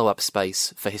a follow-up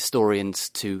space for historians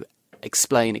to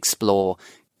explain, explore,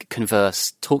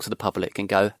 converse, talk to the public and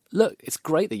go, look, it's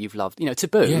great that you've loved,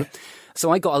 Taboo. Yeah.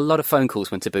 So I got a lot of phone calls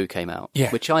when Taboo came out,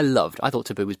 which I loved. I thought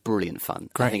Taboo was brilliant fun.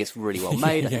 Great. I think it's really well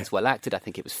made. I think it's well acted. I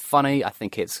think it was funny. I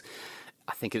think it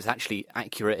was actually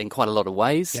accurate in quite a lot of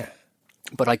ways. Yeah.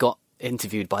 But I got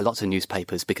interviewed by lots of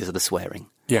newspapers because of the swearing.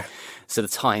 Yeah. So the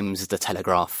Times, the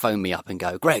Telegraph phone me up and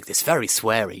go, Greg, this very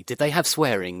sweary. Did they have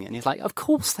swearing? And he's like, of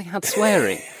course they had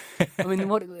swearing. I mean,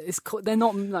 they're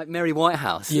not like Mary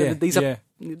Whitehouse. Yeah, These are,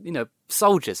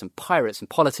 soldiers and pirates and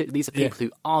politics. These are people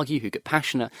who argue, who get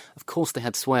passionate. Of course they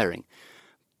had swearing.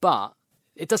 But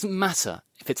it doesn't matter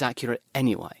if it's accurate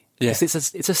anyway. Yeah.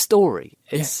 It's a story.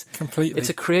 It's completely. It's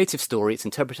a creative story. It's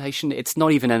interpretation. It's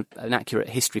not even an accurate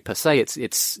history per se.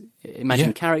 It's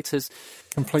imagined characters.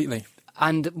 Completely.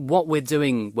 And what we're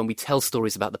doing when we tell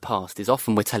stories about the past is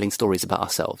often we're telling stories about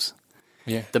ourselves.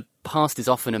 Yeah. The past is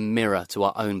often a mirror to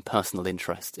our own personal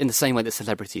interest, in the same way that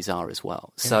celebrities are as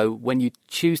well. Yeah. So when you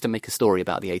choose to make a story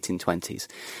about the 1820s,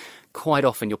 quite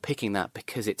often you're picking that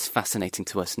because it's fascinating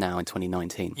to us now in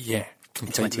 2019. Yeah.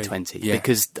 Completely. In 2020, yeah.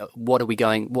 Because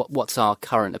what's our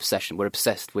current obsession? We're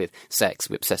obsessed with sex,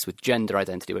 we're obsessed with gender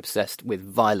identity, we're obsessed with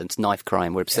violence, knife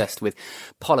crime, we're obsessed with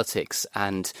politics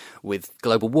and with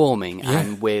global warming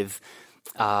and with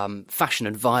fashion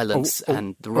and violence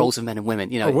and the roles of men and women.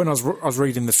 When I was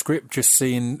reading the script, just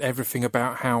seeing everything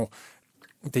about how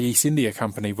the East India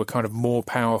Company were kind of more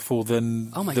powerful than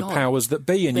the powers that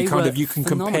be, and you can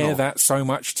compare that so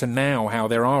much to now, how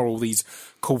there are all these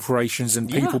corporations and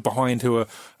people behind who are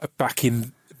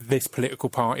backing this political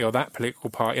party or that political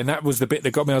party, and that was the bit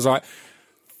that got me. I was like,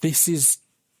 this is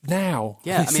now.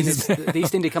 Yeah, the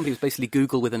East India Company was basically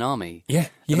Google with an army. Yeah.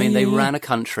 They ran a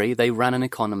country, they ran an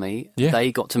economy,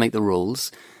 they got to make the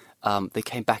rules. They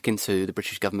came back into the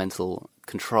British governmental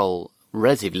control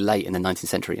relatively late in the 19th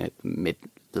century,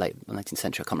 late 19th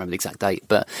century, I can't remember the exact date,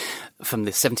 but from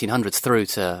the 1700s through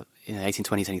to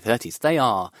 1820s, 1830s, they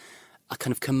are a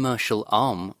kind of commercial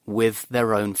arm with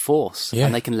their own force,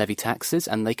 and they can levy taxes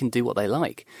and they can do what they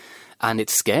like, and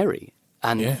it's scary.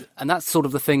 And that's sort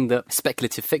of the thing that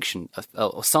speculative fiction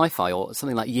or sci-fi or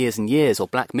something like Years and Years or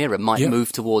Black Mirror might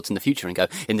move towards in the future and go,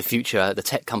 in the future, the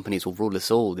tech companies will rule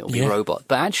us all, it'll be robot.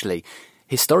 But actually,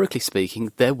 historically speaking,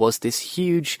 there was this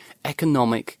huge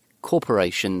economic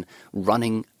corporation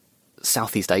running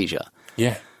Southeast Asia.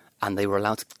 Yeah. And they were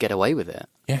allowed to get away with it.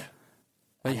 Yeah.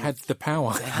 They had the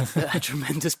power. They had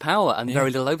tremendous power and very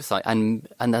little oversight. And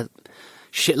a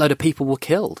shitload of people were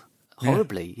killed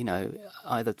horribly,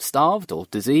 either starved or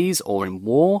disease or in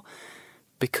war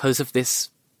because of this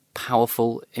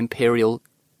powerful imperial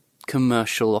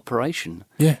commercial operation.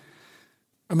 Yeah.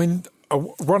 I mean,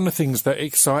 one of the things that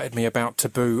excited me about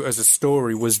Taboo as a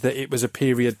story was that it was a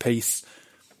period piece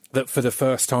that for the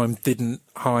first time didn't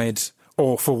hide,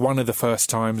 or for one of the first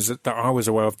times that I was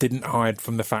aware of, didn't hide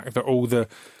from the fact that all the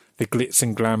glitz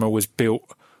and glamour was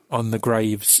built on the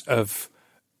graves of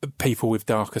people with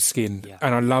darker skin. Yeah.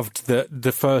 And I loved that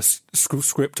the first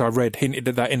script I read hinted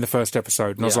at that in the first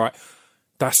episode. And I was like,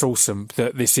 that's awesome,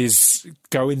 that this is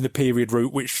going the period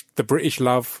route, which the British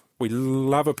love. We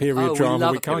love a period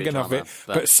drama. We can't get enough of it.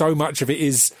 But so much of it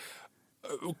is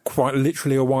quite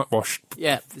literally a whitewashed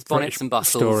it's bonnets and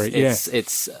bustles. Story.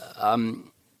 It's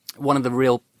one of the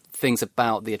real things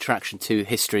about the attraction to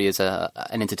history as an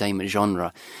entertainment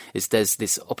genre is there's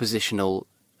this oppositional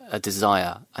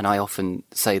desire, and I often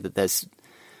say that there's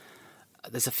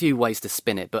a few ways to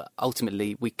spin it, but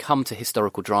ultimately we come to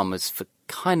historical dramas for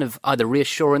kind of either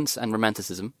reassurance and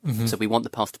romanticism. Mm-hmm. So we want the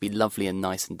past to be lovely and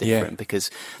nice and different because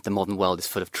the modern world is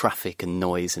full of traffic and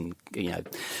noise and,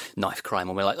 knife crime.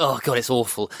 And we're like, oh, God, it's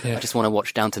awful. Yeah. I just want to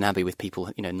watch Downton Abbey with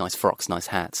people, nice frocks, nice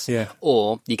hats. Yeah.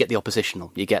 Or you get the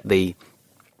oppositional. You get the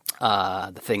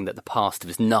thing that the past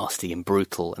was nasty and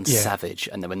brutal and savage,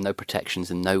 and there were no protections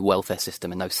and no welfare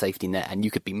system and no safety net, and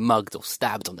you could be mugged or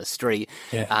stabbed on the street.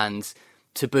 Yeah. And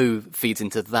Taboo feeds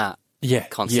into that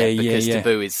concept because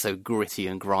Taboo is so gritty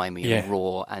and grimy and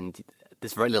raw, and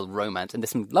there's very little romance, and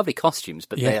there's some lovely costumes,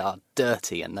 but they are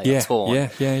dirty and they are torn.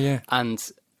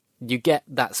 And you get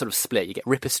that sort of split. You get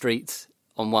Ripper Street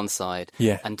on one side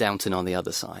and Downton on the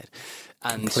other side.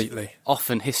 And completely.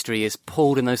 Often history is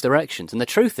pulled in those directions. And the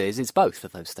truth is, it's both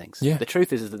of those things. Yeah. The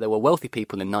truth is that there were wealthy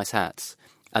people in nice hats,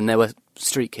 and there were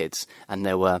street kids, and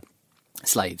there were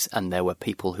slaves, and there were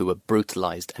people who were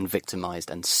brutalised and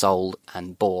victimised and sold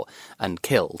and bought and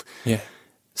killed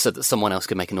so that someone else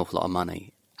could make an awful lot of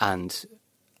money. And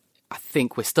I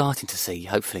think we're starting to see,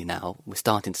 hopefully now,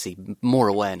 more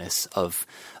awareness of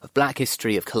black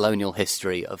history, of colonial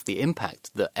history, of the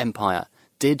impact that empire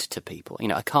did to people.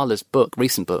 Akala's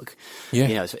recent book,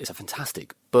 it's a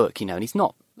fantastic book, and he's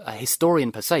not a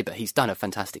historian per se, but he's done a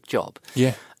fantastic job.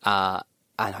 Yeah.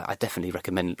 And I definitely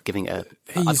recommend giving it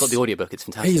I've got the audiobook, it's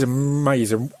fantastic. He's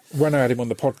amazing. When I had him on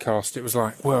the podcast, it was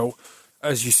like, well,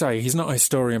 as you say, he's not a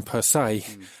historian per se,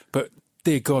 but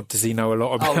dear God, does he know a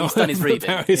lot about, he's done his reading.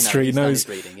 about history? He knows his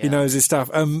reading, he knows his stuff.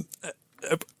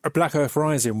 A Black Earth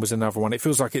Rising was another one. It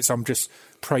feels like I'm just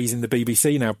praising the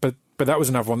BBC now, but that was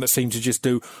another one that seemed to just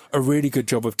do a really good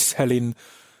job of telling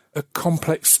a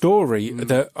complex story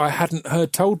that I hadn't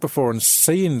heard told before, and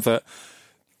seeing that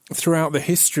throughout the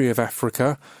history of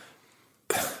Africa,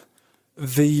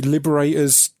 the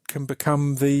liberators can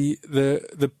become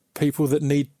the people that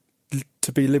need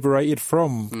to be liberated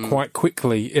from quite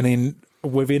quickly and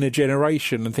within a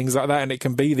generation and things like that. And it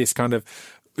can be this kind of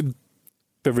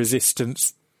the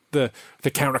resistance, the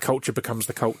counterculture becomes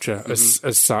the culture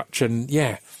as such. And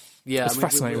it's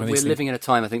fascinating. We're living in a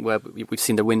time, I think, where we've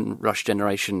seen the Windrush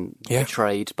generation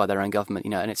betrayed by their own government,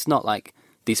 and it's not like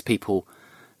these people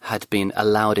had been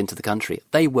allowed into the country.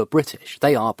 They were British.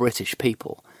 They are British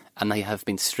people, and they have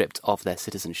been stripped of their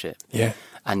citizenship. Yeah.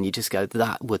 And you just go,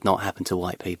 that would not happen to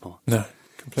white people. No,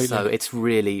 completely. So it's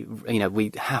really,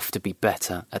 we have to be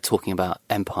better at talking about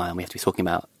empire, and we have to be talking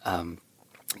about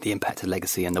the impact of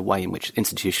legacy and the way in which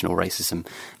institutional racism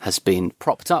has been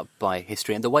propped up by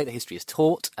history and the way that history is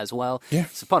taught as well. Yeah.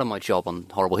 So part of my job on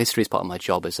Horrible History is part of my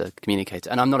job as a communicator.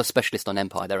 And I'm not a specialist on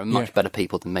empire. There are much better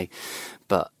people than me.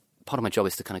 But part of my job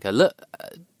is to kind of go, look,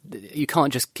 you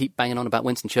can't just keep banging on about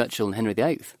Winston Churchill and Henry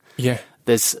VIII. Yeah.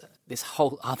 There's this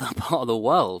whole other part of the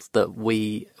world that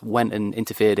we went and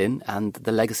interfered in, and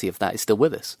the legacy of that is still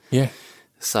with us. Yeah.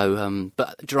 So,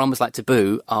 but dramas like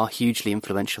Taboo are hugely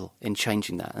influential in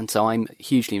changing that. And so I'm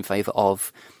hugely in favour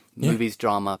of movies,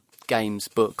 drama, games,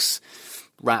 books,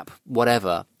 rap,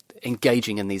 whatever,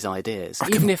 engaging in these ideas,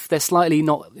 even if they're slightly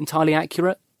not entirely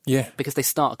accurate. Yeah. Because they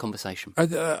start a conversation.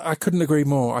 I couldn't agree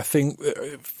more. I think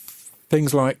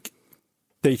things like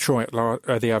Detroit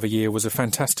the other year was a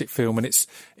fantastic film, and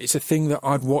it's a thing that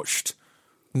I'd watched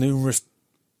numerous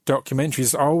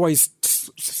documentaries. I always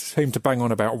seem to bang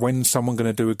on about when someone going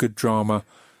to do a good drama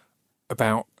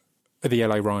about the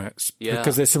LA riots,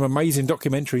 because there's some amazing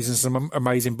documentaries and some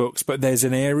amazing books, but there's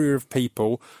an area of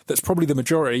people that's probably the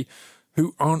majority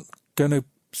who aren't going to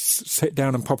sit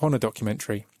down and pop on a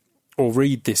documentary or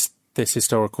read this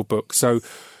historical book. So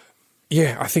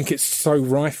I think it's so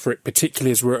rife for it,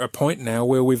 particularly as we're at a point now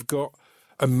where we've got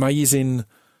amazing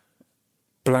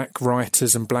black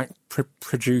writers and black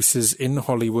producers in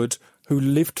Hollywood who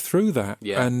lived through that.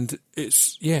 Yeah. And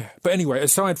it's, But anyway,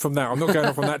 aside from that, I'm not going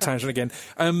off on that tangent again.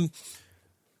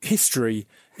 History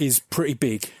is pretty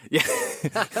big. Yeah.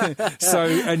 So,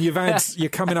 and you're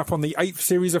coming up on the 8th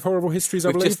series of Horrible Histories,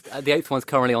 I believe. The 8th one's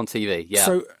currently on TV, yeah.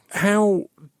 So how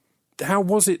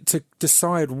was it to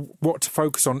decide what to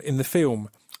focus on in the film?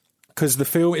 Because the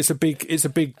film it's a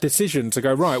big decision to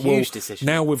go, right, huge decision.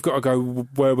 Now we've got to go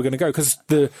where we're going to go, because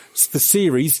the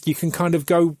series you can kind of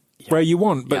go where you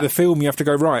want, but the film you have to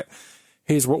go, right,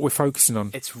 here's what we're focusing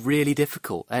on. It's really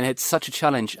difficult, and it's such a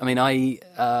challenge. I mean,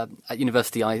 at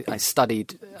university I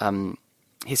studied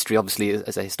history, obviously,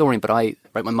 as a historian, but I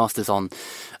wrote my master's on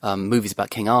movies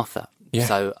about King Arthur. Yeah.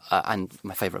 So, and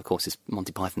my favourite, of course, is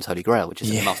Monty Python's Holy Grail, which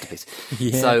is a masterpiece.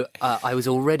 Yeah. So I was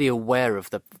already aware of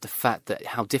the fact that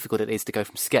how difficult it is to go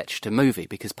from sketch to movie,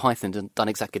 because Python had done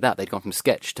exactly that. They'd gone from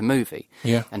sketch to movie.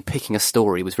 Yeah. And picking a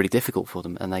story was really difficult for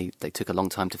them, and they took a long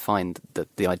time to find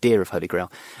the idea of Holy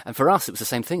Grail. And for us, it was the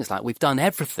same thing. It's like, we've done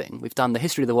everything. We've done the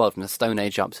history of the world from the Stone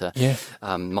Age up to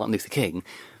Martin Luther King.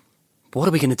 What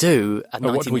are we going to do a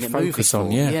 90-minute movie for?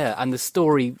 Yeah, and the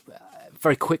story...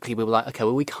 Very quickly, we were like, okay,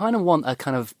 well, we kind of want a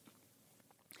kind of,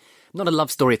 not a love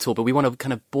story at all, but we want a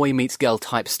kind of boy meets girl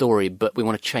type story, but we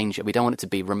want to change it. We don't want it to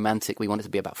be romantic. We want it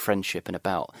to be about friendship and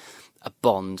about a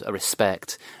bond, a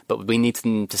respect, but we need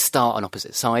them to start on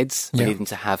opposite sides. We need them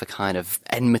to have a kind of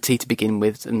enmity to begin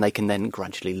with, and they can then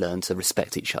gradually learn to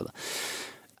respect each other.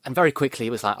 And very quickly,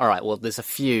 it was like, all right, well, there's a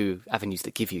few avenues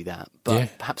that give you that,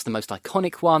 but perhaps the most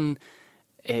iconic one,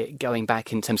 going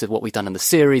back in terms of what we've done in the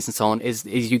series and so on, is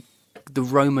the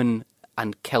Roman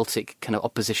and Celtic kind of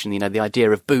opposition, the idea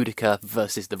of Boudica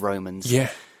versus the Romans. Yeah.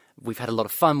 We've had a lot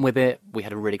of fun with it. We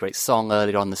had a really great song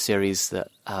earlier on in the series that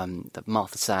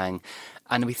Martha sang.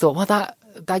 And we thought, well,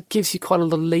 that gives you quite a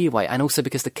lot of leeway. And also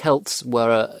because the Celts were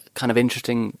a kind of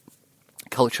interesting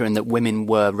culture in that women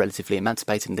were relatively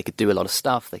emancipated and they could do a lot of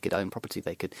stuff. They could own property.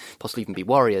 They could possibly even be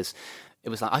warriors. It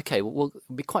was like, okay, well,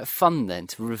 it'd be quite fun then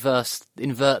to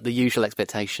invert the usual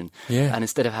expectation. Yeah. And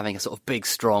instead of having a sort of big,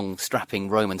 strong, strapping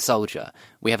Roman soldier,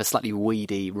 we have a slightly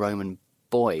weedy Roman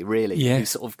boy, really,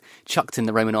 who's sort of chucked in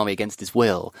the Roman army against his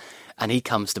will. And he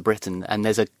comes to Britain, and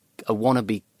there's a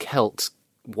wannabe Celt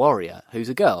warrior who's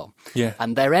a girl. Yeah.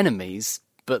 And they're enemies,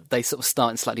 but they sort of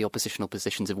start in slightly oppositional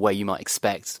positions of where you might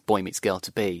expect Boy Meets Girl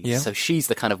to be. Yeah. So she's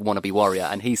the kind of wannabe warrior,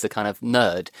 and he's the kind of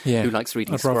nerd Yeah. who likes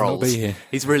reading I'd rather not scrolls. be here.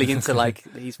 He's really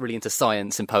into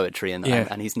science and poetry, and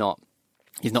he's not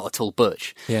at all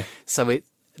butch. Yeah. So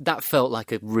that felt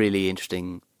like a really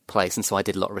interesting place, and so I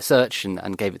did a lot of research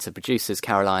and gave it to producers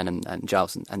Caroline and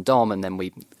Giles and Dom, and then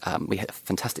we had a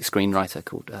fantastic screenwriter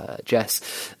called Jess,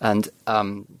 and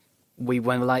we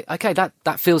went like, okay,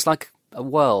 that feels like a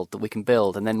world that we can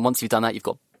build. And then once you've done that, you've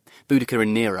got Boudica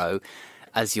and Nero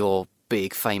as your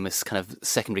big famous kind of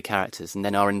secondary characters, and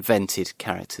then our invented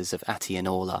characters of Atty and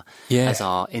Orla as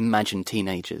our imagined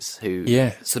teenagers who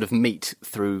sort of meet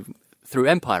through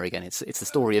Empire again. It's the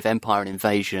story of Empire and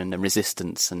invasion and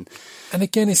resistance, and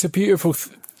again, it's a beautiful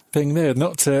thing there.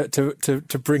 Not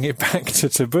to bring it back to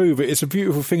Taboo, but it's a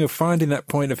beautiful thing of finding that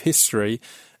point of history,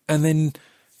 and then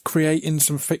creating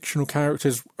some fictional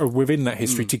characters within that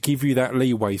history to give you that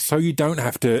leeway, so you don't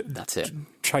have to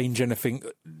change anything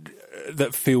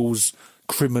that feels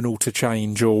criminal to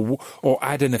change, or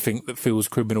add anything that feels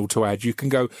criminal to add. You can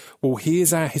go, well,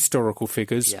 here's our historical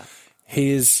figures. Yeah.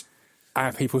 Here's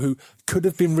our people who could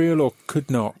have been real or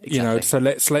could not. Exactly. You know, so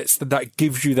let's that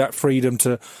gives you that freedom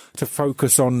to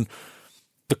focus on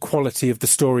the quality of the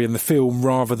story in the film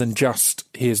rather than just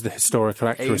here's the historical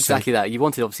accuracy. Exactly that. You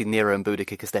wanted obviously Nero and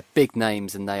Boudica because they're big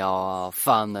names and they are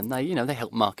fun, and they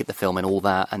help market the film and all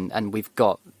that, and we've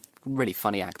got really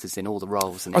funny actors in all the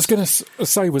roles. And I was going to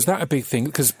say, was that a big thing?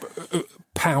 Because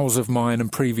pals of mine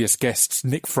and previous guests,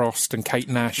 Nick Frost and Kate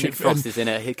Nash. Nick Frost is in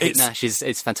it. Kate Nash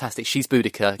is fantastic. She's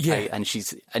Boudica, Kate, and she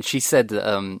said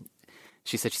that.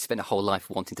 She said she spent her whole life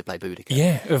wanting to play Boudica.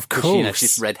 Yeah, of course.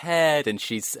 She's red-haired, and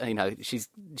she was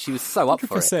so up 100%.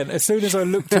 For it. As soon as I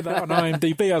looked at that on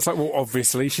IMDb, I was like, well,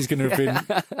 obviously she's going to have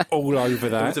been all over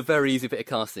that. It was a very easy bit of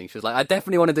casting. She was like, I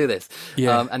definitely want to do this.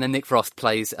 Yeah. And then Nick Frost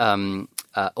plays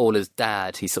Orla's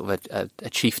dad. He's sort of a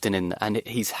chieftain, and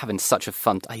he's having such a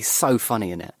fun. He's so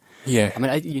funny in it. Yeah, I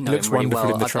mean, you know looks him really wonderful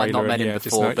well. in the trailer. I've not met him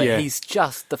before, but he's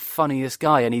just the funniest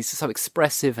guy, and he's so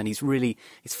expressive, and he's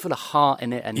full of heart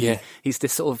in it, and he's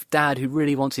this sort of dad who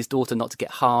really wants his daughter not to get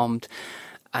harmed,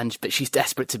 but she's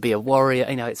desperate to be a warrior.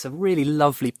 You know, it's a really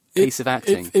lovely piece of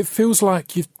acting. It feels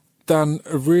like you've done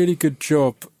a really good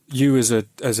job, you as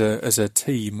a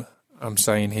team. I'm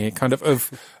saying here, kind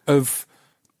of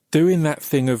doing that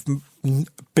thing of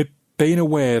being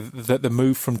aware that the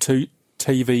move from TV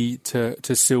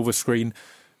to silver screen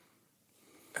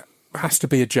has to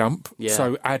be a jump. Yeah.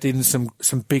 So add in some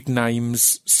big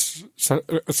names, some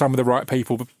of the right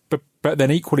people, but then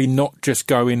equally not just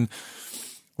going,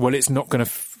 well, it's not going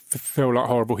to feel like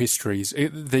horrible histories.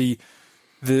 The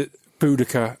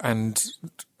Boudica and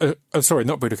sorry,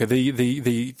 not Boudica.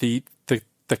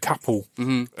 The couple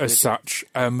as such.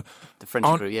 The French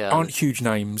crew, aren't huge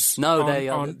names. No, they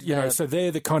aren't. So they're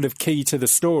the kind of key to the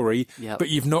story. Yep. But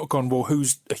you've not gone, well,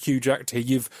 who's a huge actor?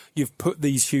 You've put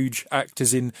these huge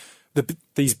actors in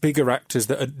these bigger actors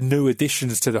that are new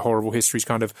additions to the horrible histories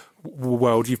kind of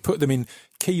world. You've put them in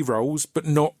key roles, but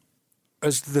not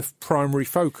as the primary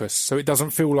focus, so it doesn't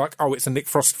feel like, oh, it's a Nick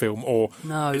Frost film or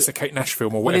it's a Kate Nash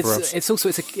film or whatever else. It's also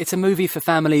it's a movie for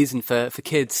families and for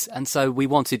kids, and so we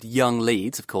wanted young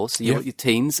leads, of course, your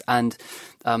teens, and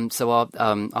so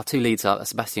our two leads are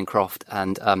Sebastian Croft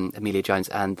and Emilia Jones,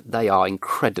 and they are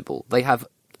incredible. They have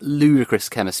ludicrous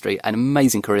chemistry and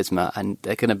amazing charisma, and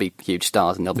they're going to be huge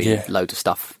stars, and there'll be loads of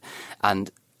stuff. And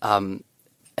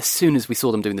as soon as we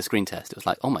saw them doing the screen test, it was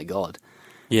like, oh my god.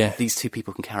 Yeah, these two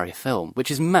people can carry a film, which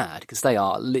is mad because they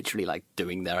are literally like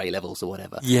doing their A-levels or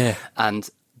whatever. Yeah. And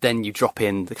then you drop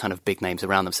in the kind of big names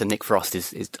around them. So Nick Frost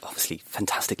is obviously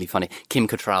fantastically funny. Kim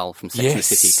Cattrall from Sex and the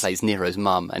City plays Nero's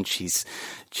mum, and she's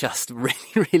just really,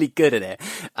 really good at it.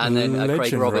 And then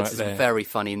Craig Roberts is a very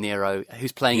funny Nero,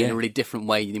 who's playing in a really different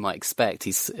way than you might expect.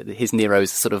 His Nero's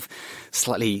sort of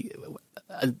slightly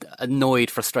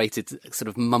annoyed, frustrated, sort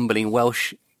of mumbling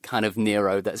Welsh kind of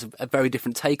Nero that's a very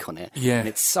different take on it. Yeah. And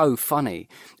it's so funny.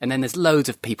 And then there's loads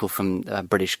of people from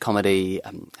British comedy,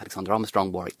 Alexander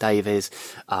Armstrong, Warwick Davies,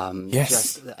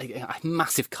 just a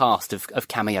massive cast of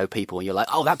cameo people. You're like,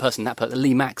 oh, that person,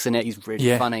 Lee Mack's in it, he's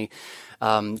really funny.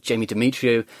 Jamie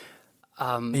Demetriou.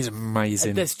 He's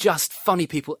amazing. There's just funny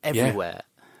people everywhere,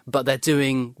 but they're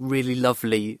doing really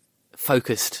lovely,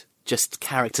 focused just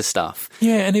character stuff.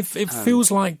 Yeah, and it feels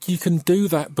like you can do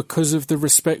that because of the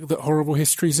respect that Horrible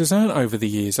Histories has earned over the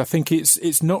years. I think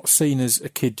it's not seen as a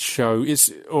kids show,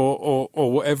 or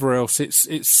whatever else.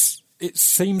 It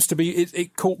seems to be.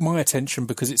 It caught my attention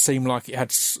because it seemed like it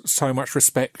had so much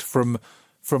respect from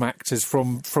actors,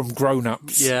 from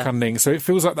grown-ups, kind of thing. So it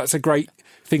feels like that's a great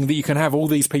thing that you can have all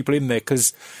these people in there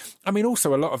because, I mean,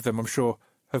 also a lot of them, I'm sure,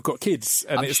 have got kids,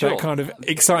 and I'm it's sure. that kind of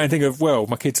exciting thing of, well,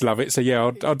 my kids love it, so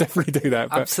yeah, I'll definitely do that.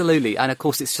 But Absolutely, and of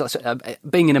course, it's such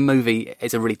being in a movie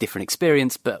is a really different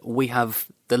experience. But we have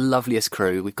the loveliest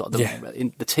crew. We've got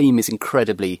the team is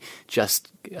incredibly just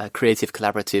creative,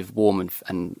 collaborative, warm,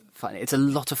 and fun. It's a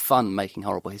lot of fun making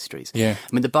Horrible Histories. Yeah,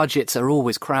 I mean the budgets are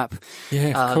always crap. Yeah,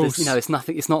 of course. It's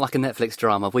nothing. It's not like a Netflix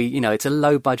drama. It's a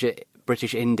low budget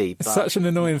British indie. But it's such an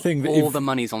annoying thing that all the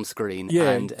money's on screen.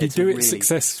 Yeah, and you do it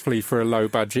successfully for a low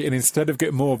budget, and instead of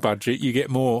getting more budget, you get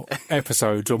more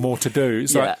episodes or more to do.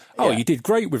 It's you did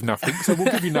great with nothing, so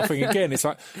we'll give you nothing again. It's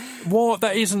like, what?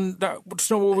 That's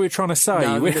not what we're trying to say.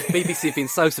 No, the BBC have been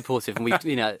so supportive,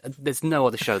 and there's no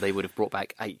other show they would have brought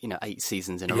back 8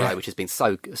 seasons in a row, which has been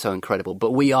so incredible.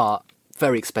 But we are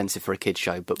very expensive for a kids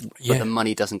show, but the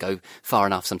money doesn't go far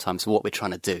enough sometimes for what we're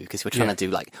trying to do, because we're trying to do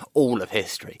like all of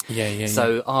history.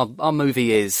 So our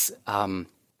movie is and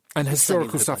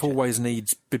historical stuff always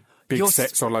needs big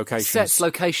sets or locations. Sets,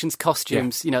 locations,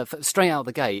 costumes. Straight out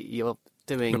the gate, you're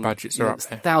doing the budgets are up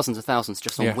there. Thousands and thousands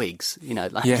just on wigs. You've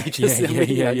got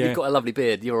a lovely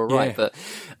beard, you're all right, but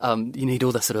you need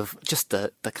all the sort of just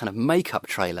the kind of makeup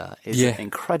trailer is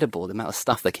incredible. The amount of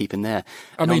stuff they keep in there.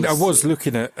 I was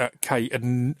looking at Kate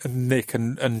and Nick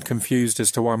and confused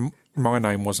as to why my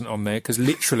name wasn't on there, because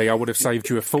literally I would have saved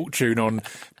you a fortune on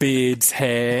beards,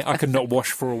 hair. I could not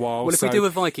wash for a while. Well, if we do a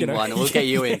Viking one, we'll get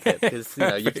you in, Pip, because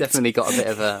you've definitely got a bit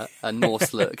of a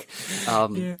Norse look.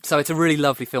 So it's a really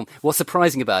lovely film. What's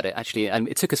surprising about it, actually, and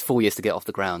it took us 4 years to get off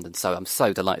the ground, and so I'm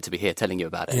so delighted to be here telling you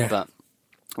about it. But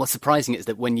what's surprising is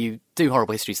that when you do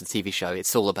Horrible Histories, the TV show,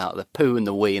 it's all about the poo and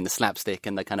the wee and the slapstick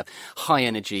and the kind of high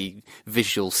energy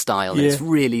visual style. And it's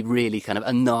really, really kind of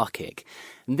anarchic.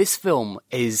 And this film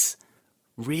is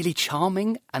really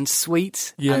charming and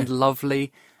sweet and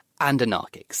lovely and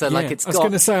anarchic. So I was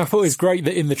going to say, I thought it was great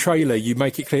that in the trailer you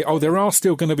make it clear, there are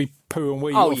still going to be poo and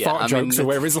wee or fart jokes or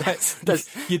whatever. It's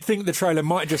like, you'd think the trailer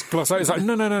might just gloss over. It's like,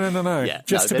 no.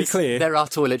 To be clear. There are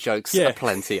toilet jokes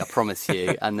aplenty, I promise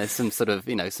you. And there's some sort of,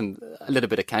 a little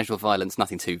bit of casual violence,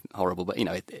 nothing too horrible, but,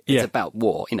 it's about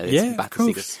war, it's battle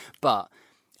seekers. But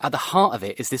at the heart of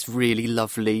it is this really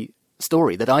lovely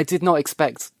story that I did not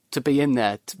expect to be in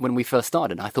there when we first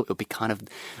started. I thought it would be kind of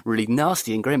really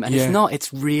nasty and grim, and it's not.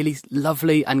 It's really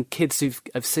lovely, and kids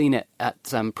have seen it at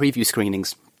preview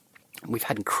screenings, we've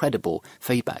had incredible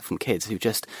feedback from kids who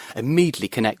just immediately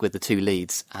connect with the two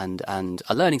leads and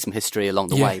are learning some history along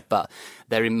the way, but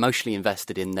they're emotionally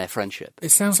invested in their friendship. It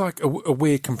sounds like a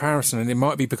weird comparison, and it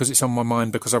might be because it's on my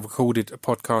mind because I've recorded a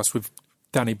podcast with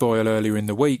Danny Boyle earlier in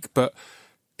the week, but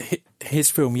his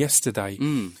film Yesterday,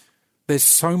 there's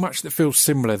so much that feels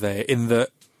similar there in the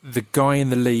guy in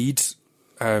the lead,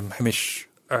 Hamish,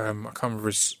 I can't remember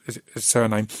his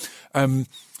surname,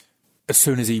 as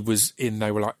soon as he was in,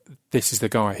 they were like, this is the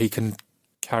guy, he can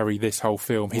carry this whole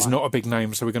film. He's not a big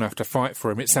name, so we're going to have to fight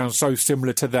for him. It sounds so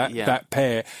similar to that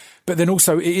pair. But then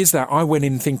also, it is that. I went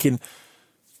in thinking,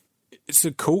 it's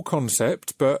a cool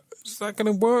concept, but is that going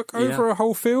to work over a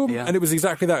whole film? Yeah. And it was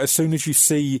exactly that. As soon as you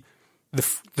see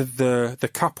the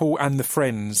couple and the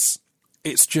friends,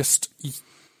 it's just...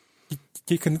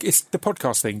 You can. It's the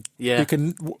podcast thing. Yeah. You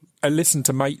can listen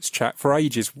to mates chat for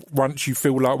ages once you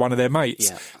feel like one of their mates.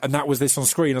 Yeah. And that was this on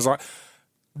screen. I was like,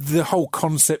 the whole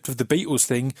concept of the Beatles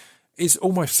thing is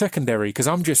almost secondary because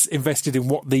I'm just invested in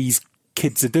what these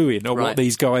kids are doing or what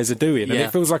these guys are doing. And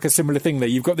it feels like a similar thing there.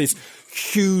 You've got this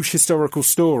huge historical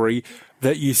story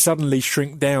that you suddenly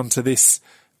shrink down to this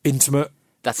intimate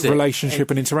relationship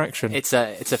and interaction. It's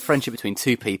a friendship between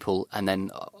two people, and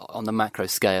then on the macro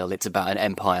scale, it's about an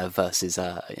empire versus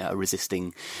a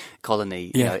resisting colony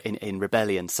in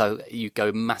rebellion. So you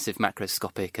go massive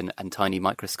macroscopic and tiny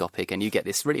microscopic, and you get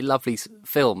this really lovely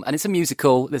film. And it's a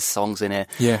musical. There's songs in it.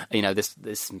 Yeah,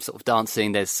 there's some sort of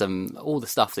dancing. There's some all the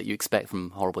stuff that you expect from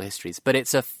Horrible Histories. But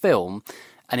it's a film,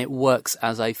 and it works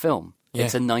as a film. Yeah.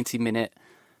 It's a 90-minute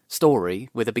story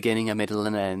with a beginning, a middle,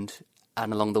 and an end.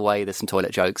 And along the way, there's some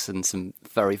toilet jokes and some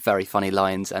very, very funny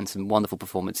lines and some wonderful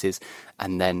performances.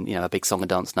 And then, a big song and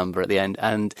dance number at the end.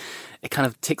 And it kind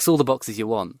of ticks all the boxes you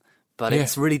want. But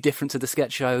it's really different to the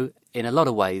sketch show in a lot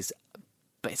of ways.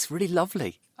 But it's really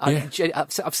lovely.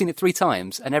 I've seen it 3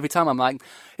 times, and every time I'm like,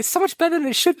 it's so much better than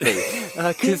it should be.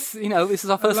 Because, this is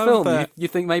our first film. You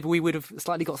think maybe we would have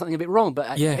slightly got something a bit wrong,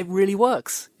 but it really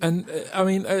works. And,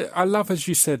 I love, as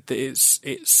you said, that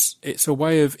it's a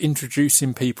way of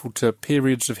introducing people to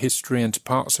periods of history and to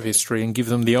parts of history and give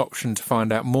them the option to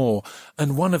find out more.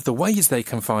 And one of the ways they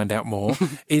can find out more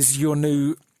is your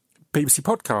new BBC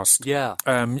podcast. Yeah.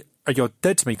 You're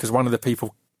Dead to Me, because one of the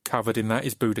people covered in that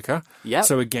is Boudica. Yep.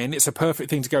 So again, it's a perfect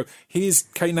thing to go, here's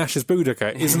Kate Nash as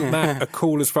Boudica. Isn't that a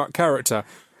cool as fuck character?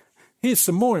 Here's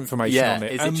some more information on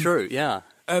it. Is it true? Yeah.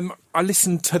 I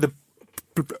listened to the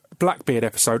Blackbeard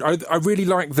episode. I really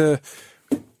like the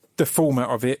format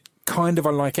of it. Kind of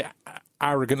I like it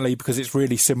arrogantly because it's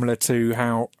really similar to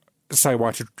how Say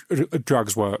Why to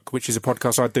Drugs work, which is a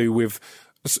podcast I do with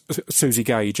Susie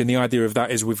Gage. And the idea of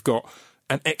that is we've got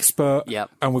an expert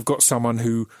and we've got someone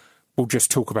who will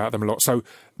just talk about them a lot. So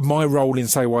my role in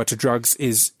Say Why to Drugs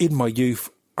is, in my youth,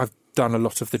 I've done a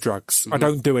lot of the drugs. I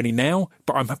don't do any now,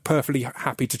 but I'm perfectly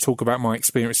happy to talk about my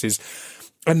experiences.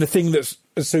 And the thing that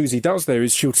Susie does there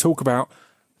is she'll talk about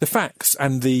the facts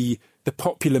and the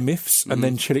popular myths, and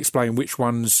then she'll explain which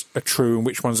ones are true and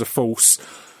which ones are false.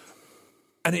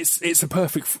 And it's a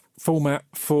perfect format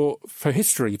for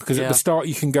history, because at the start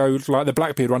you can go, like the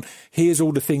Blackbeard one, here's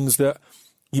all the things that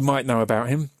you might know about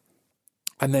him.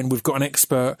 And then we've got an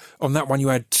expert on that one. You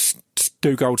had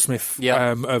Stu Goldsmith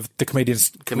of the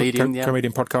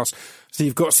Comedian podcast. So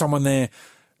you've got someone there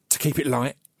to keep it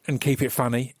light and keep it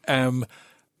funny. And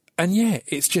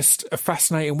it's just a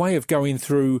fascinating way of going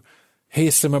through,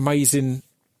 here's some amazing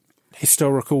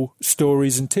historical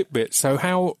stories and tidbits. So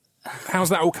how's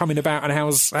that all coming about, and how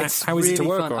is it to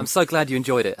work on? I'm so glad you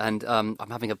enjoyed it, and I'm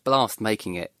having a blast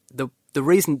making it. The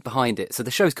reason behind it, so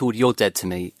the show's called You're Dead to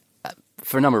Me,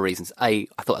 for a number of reasons. I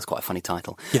thought that's quite a funny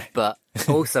title. Yeah. But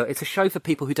also, it's a show for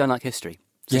people who don't like history.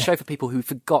 It's a show for people who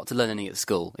forgot to learn anything at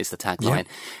school, is the tagline.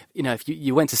 You know, if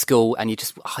you went to school and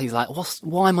you're like,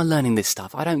 why am I learning this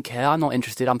stuff? I don't care. I'm not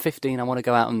interested. I'm 15. I want to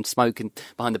go out and smoke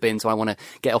behind the bins, or I want to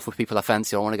get off with people I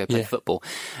fancy, or I want to go play football.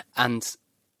 And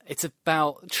it's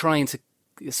about trying to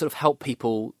sort of help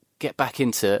people get back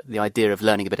into the idea of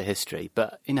learning a bit of history,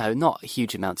 but, not a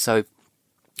huge amount. So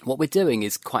what we're doing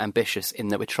is quite ambitious in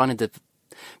that we're trying to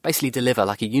basically deliver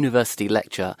like a university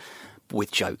lecture with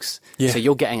jokes. So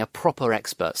you're getting a proper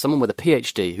expert, someone with a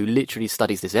PhD who literally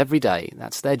studies this every day.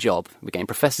 That's their job. We're getting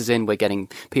professors in, we're getting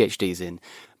PhDs in.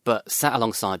 But sat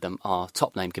alongside them are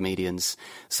top-name comedians.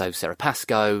 So Sarah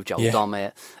Pascoe, Joel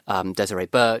Dommett, Desiree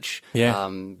Birch,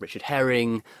 Richard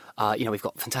Herring. We've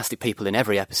got fantastic people in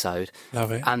every episode.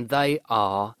 Love it. And they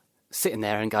are sitting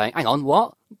there and going, hang on,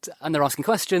 what? And they're asking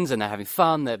questions, and they're having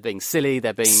fun, they're being silly,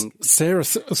 they're being... Sarah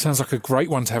sounds like a great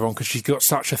one to have on, because she's got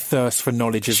such a thirst for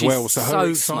knowledge as well. So her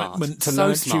excitement to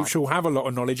learn, she'll have a lot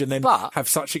of knowledge and then have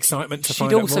such excitement to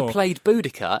find out more. She'd also played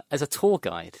Boudica as a tour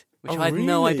guide, which I had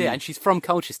no idea. And she's from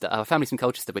Colchester. Her family's from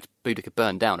Colchester, which Boudica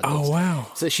burned down, of course. Oh,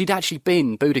 wow. So she'd actually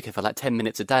been Boudica for like 10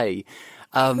 minutes a day.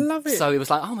 Love it. So it was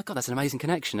like, oh my God, that's an amazing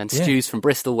connection. And Stu's from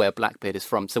Bristol, where Blackbeard is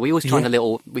from. So we always try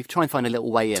and find a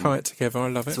little way in. Tie it together, I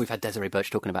love it. So we've had Desiree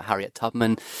Birch talking about Harriet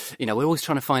Tubman. We're always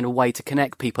trying to find a way to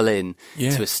connect people in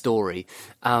to a story.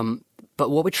 But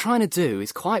what we're trying to do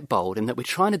is quite bold, in that we're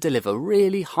trying to deliver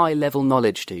really high-level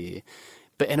knowledge to you,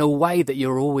 but in a way that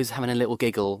you're always having a little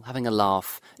giggle, having a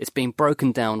laugh. It's being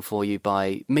broken down for you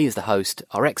by me as the host,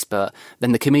 our expert.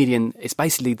 Then the comedian is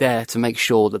basically there to make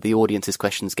sure that the audience's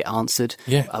questions get answered,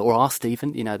 or asked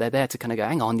even. They're there to kind of go,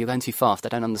 hang on, you're going too fast, I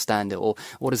don't understand it, or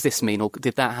what does this mean, or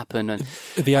did that happen? And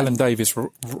the Alan Davis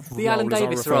role, the Alan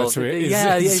Davis role, all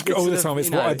the time. It's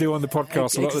what I do on the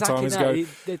podcast a lot of the time, is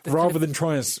go, rather than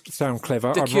try and sound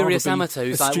clever, the I'd curious rather be amateur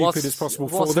who's as like, stupid as possible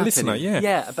for the listener.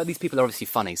 Yeah, but these people are obviously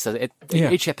funny, so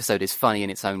each episode is funny in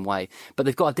its own way, but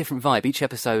they've got a different vibe. Each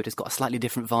episode has got a slightly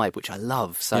different vibe, which I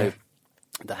love. So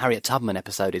the Harriet Tubman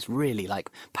episode is really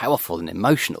like powerful and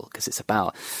emotional, because it's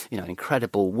about an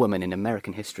incredible woman in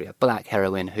American history, a black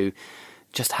heroine who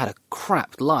just had a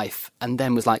crap life and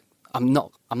then was like, I'm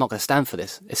not going to stand for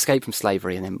this, escaped from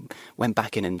slavery, and then went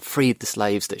back in and freed the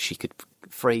slaves that she could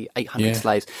free, 800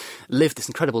 slaves, lived this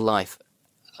incredible life,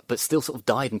 but still sort of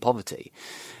died in poverty.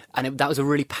 And that was a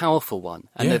really powerful one.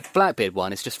 And the Blackbeard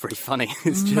one is just really funny.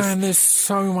 Man, there's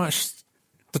so much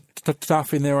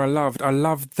stuff in there I loved. I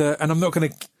loved and I'm not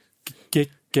going to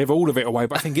give all of it away,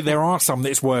 but I think there are some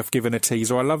that's worth giving a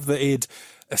teaser. I love that he'd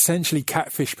essentially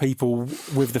catfish people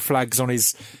with the flags on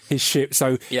his ship.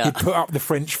 So he'd put up the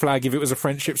French flag if it was a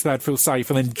French ship, so they'd feel safe.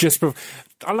 And then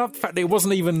I love the fact that it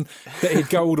wasn't even that he'd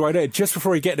go all the way there. Just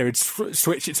before he'd get there, he'd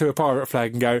switch it to a pirate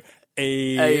flag and go,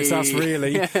 hey, it's us,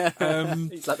 really. It's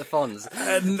like the Fonz.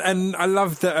 And I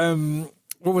love that.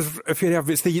 What was a few of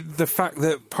it's the fact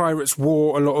that pirates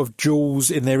wore a lot of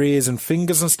jewels in their ears and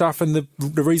fingers and stuff, and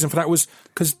the reason for that was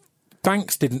because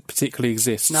banks didn't particularly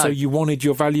exist, so you wanted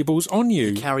your valuables on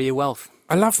you. Carry your wealth.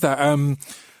 I love that.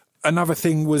 Another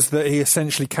thing was that he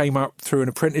essentially came up through an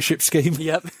apprenticeship scheme.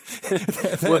 Yep.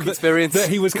 Work experience. That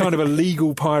he was kind of a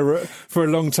legal pirate for a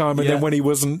long time, and then when he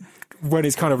wasn't when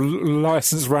his kind of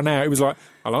license ran out, he was like,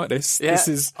 I like this. Yeah,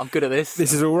 I'm good at this.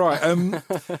 This is all right.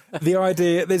 The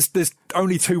idea, there's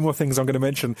only two more things I'm going to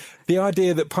mention. The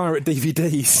idea that pirate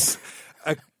DVDs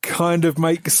kind of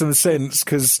makes some sense,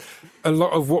 because a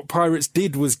lot of what pirates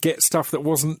did was get stuff that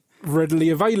wasn't readily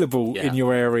available in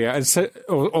your area, and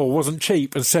or wasn't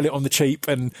cheap, and sell it on the cheap,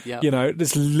 and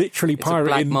there's literally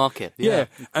pirating. It's a black market. Yeah.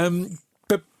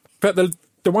 But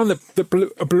the one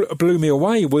that blew me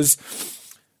away was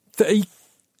that he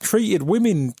treated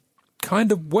women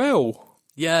kind of well.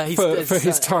 Yeah, for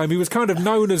his time, he was kind of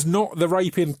known as not the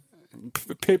raping,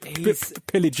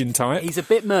 pillaging type. He's a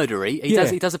bit murdery.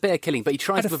 He does a bit of killing, but he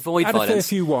tries to avoid violence. Had a fair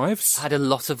few wives.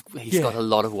 He's got a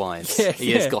lot of wives.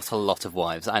 He has got a lot of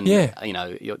wives, and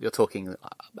you're talking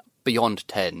beyond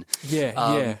 10.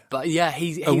 But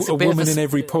he's a bit woman of in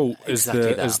every port, as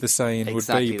the saying would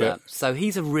be. But so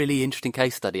he's a really interesting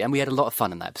case study, and we had a lot of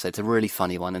fun in that episode. It's a really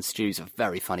funny one, and Stu's a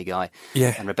very funny guy.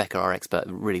 And Rebecca, our expert,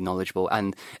 really knowledgeable.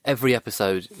 And every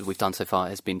episode that we've done so far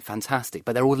has been fantastic,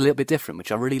 but they're all a little bit different,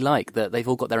 which I really like. That they've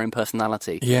all got their own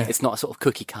personality. It's not a sort of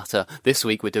cookie cutter. This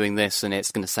week we're doing this, and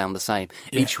it's going to sound the same.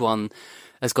 Each one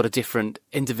has got a different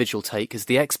individual take, because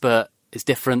the expert is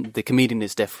different, the comedian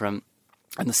is different.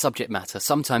 And the subject matter,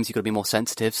 sometimes you've got to be more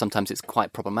sensitive, sometimes it's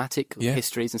quite problematic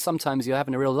histories, and sometimes you're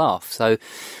having a real laugh. So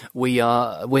we've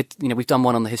done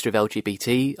one on the history of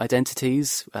LGBT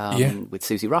identities with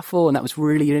Susie Ruffle, and that was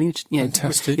really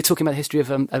fantastic. You're talking about the history of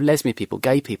lesbian people,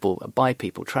 gay people, bi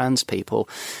people, trans people.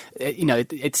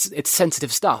 It's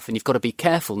sensitive stuff, and you've got to be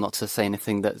careful not to say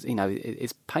anything that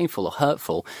is painful or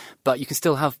hurtful, but you can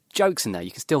still have jokes in there,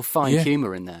 you can still find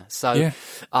humour in there. So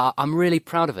I'm really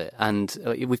proud of it, and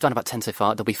we've done about 10 so far.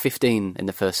 There'll be 15 in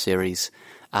the first series,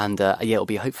 and it'll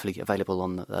be hopefully available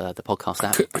on the podcast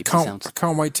app. I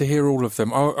can't wait to hear all of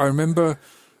them. I remember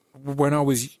when I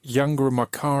was younger and my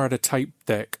car had a tape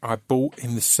deck, I bought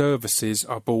in the services,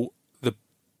 the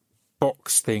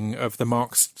box thing of the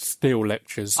Mark Steele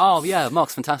lectures. Oh yeah,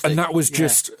 Mark's fantastic. And that was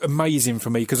just amazing for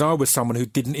me, because I was someone who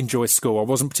didn't enjoy school. I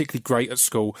wasn't particularly great at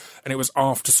school, and it was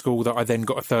after school that I then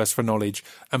got a thirst for knowledge,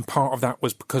 and part of that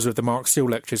was because of the Mark Steele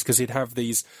lectures, because he'd have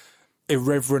these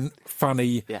irreverent,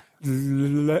 funny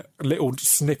little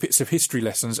snippets of history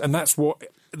lessons, and that's what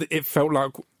it felt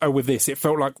like with this. It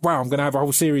felt like, wow, I'm going to have a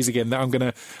whole series again that I'm going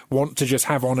to want to just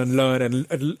have on and learn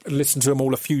and listen to them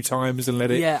all a few times and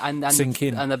let it sink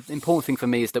in. And the important thing for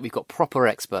me is that we've got proper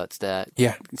experts there.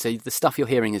 Yeah. So the stuff you're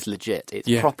hearing is legit. It's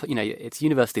proper, it's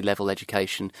university level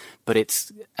education, but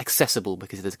it's accessible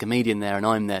because there's a comedian there and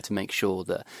I'm there to make sure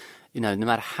that no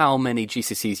matter how many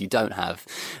GCSEs you don't have,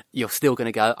 you're still going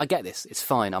to go, I get this, it's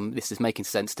fine, this is making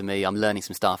sense to me, I'm learning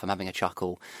some stuff, I'm having a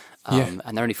chuckle. And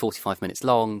they're only 45 minutes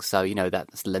long, so,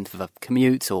 that's the length of a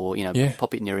commute, or,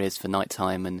 pop it in your ears for night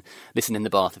time and listen in the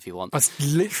bath if you want. I was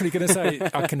literally going to say,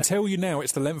 I can tell you now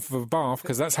it's the length of a bath,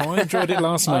 because that's how I enjoyed it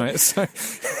last night. So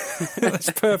that's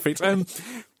perfect.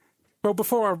 Well,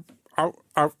 before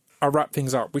I wrap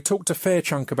things up, we talked a fair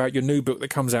chunk about your new book that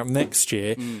comes out next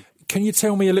year. Can you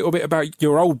tell me a little bit about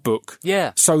your old book?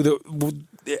 Yeah. So that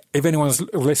if anyone's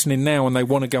listening now and they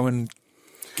want to go and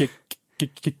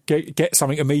get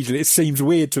something immediately, it seems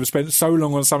weird to have spent so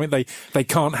long on something they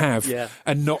can't have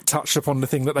and not touched upon the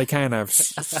thing that they can have.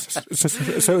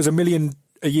 So it was a million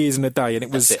years in a day, and it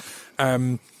was...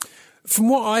 from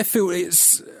what I feel,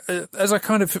 it's as I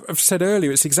kind of have said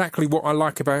earlier, it's exactly what I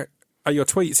like about your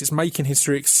tweets. It's making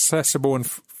history accessible and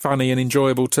funny and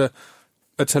enjoyable to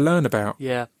learn about.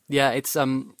 Yeah, it's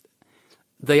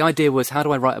the idea was, how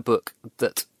do I write a book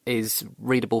that is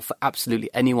readable for absolutely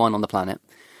anyone on the planet,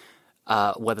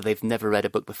 whether they've never read a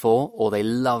book before or they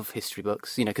love history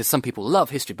books, because some people love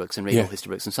history books and read all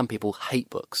history books, and some people hate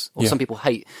books, or some people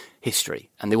hate history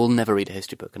and they will never read a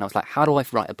history book. And I was like, how do I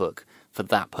write a book for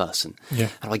that person?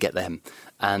 How do I get them?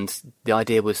 And the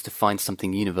idea was to find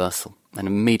something universal, and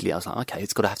immediately I was like, okay,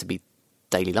 it's got to have to be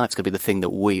daily life. It's got to be the thing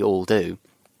that we all do.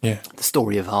 The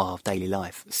story of our daily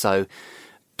life. So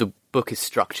the book is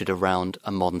structured around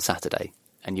a modern Saturday,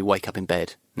 and you wake up in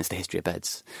bed, and it's the history of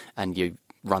beds, and you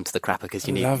run to the crapper because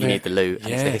you need the loo,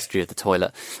 and it's the history of the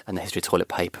toilet, and the history of toilet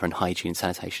paper and hygiene and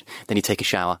sanitation. Then you take a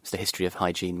shower, it's the history of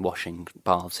hygiene, washing,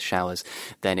 baths, showers.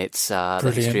 Then it's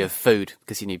the history of food,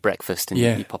 because you need breakfast, and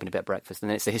you pop in a bit of breakfast. And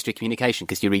then it's the history of communication,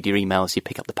 because you read your emails, you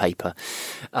pick up the paper.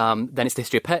 Then it's the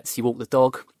history of pets, you walk the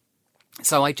dog.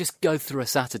 So I just go through a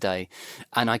Saturday,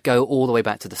 and I go all the way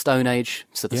back to the Stone Age.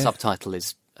 So the subtitle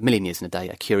is A Million Years in a Day,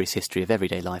 A Curious History of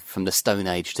Everyday Life from the Stone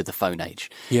Age to the Phone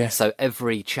Age. So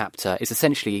every chapter is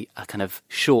essentially a kind of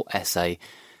short essay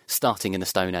starting in the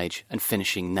Stone Age and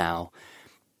finishing now.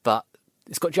 But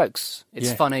it's got jokes.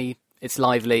 It's funny. It's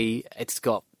lively. It's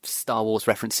got Star Wars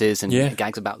references and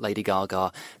gags about Lady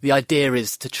Gaga. The idea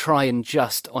is to try and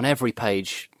just, on every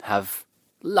page, have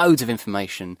loads of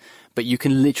information, but you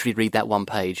can literally read that one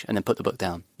page and then put the book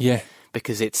down. Yeah.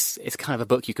 Because it's kind of a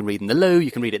book you can read in the loo,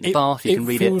 you can read it in the bath, you can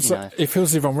read it. It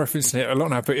feels as if I'm referencing it a lot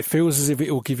now, but it feels as if it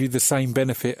will give you the same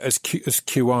benefit as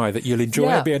QI, that you'll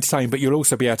enjoy it, be entertained, but you'll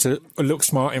also be able to look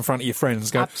smart in front of your friends.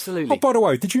 Go, absolutely. Oh, by the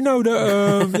way, did you know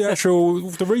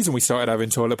that the reason we started having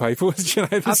toilet paper was,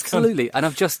 absolutely. And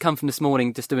I've just come from this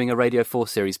morning just doing a Radio 4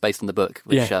 series based on the book,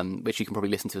 which you can probably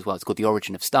listen to as well. It's called The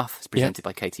Origin of Stuff. It's presented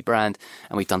by Katie Brand,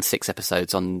 and we've done 6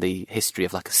 episodes on the history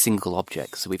of like a single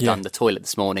object. So we've done the toilet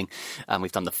this morning.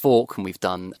 We've done the fork, and we've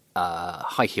done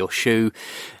high heel shoe,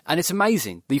 and it's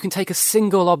amazing that you can take a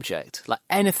single object, like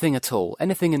anything at all,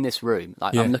 anything in this room.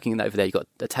 Like I'm looking over there, you've got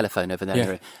the telephone over there.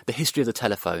 Yeah. The history of the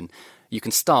telephone. You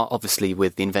can start obviously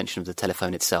with the invention of the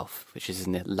telephone itself, which is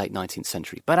in the late 19th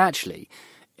century. But actually,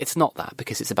 it's not that,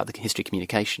 because it's about the history of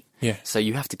communication. Yeah. So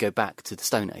you have to go back to the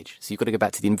Stone Age. So you've got to go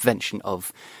back to the invention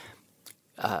of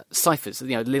ciphers,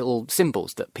 little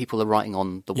symbols that people are writing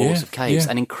on the walls of caves.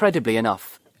 And incredibly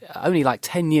enough, only like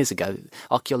 10 years ago,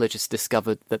 archaeologists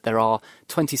discovered that there are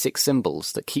 26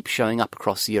 symbols that keep showing up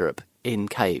across Europe in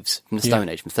caves from the Stone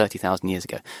Age, from 30,000 years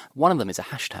ago. One of them is a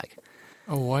hashtag.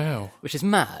 Oh, wow. Which is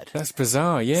mad. That's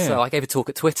bizarre, yeah. So I gave a talk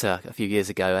at Twitter a few years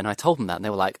ago, and I told them that, and they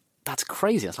were like, that's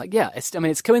crazy. I was like,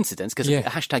 it's coincidence, because a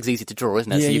hashtag's easy to draw,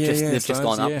 isn't it? So they've just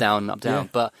gone up, down, up, down.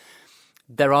 But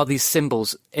there are these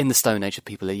symbols in the Stone Age that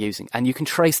people are using, and you can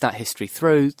trace that history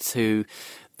through to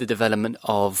the development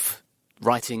of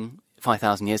writing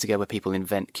 5,000 years ago, where people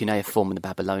invent cuneiform in the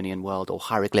Babylonian world, or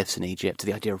hieroglyphs in Egypt, to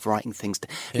the idea of writing things.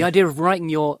 The idea of writing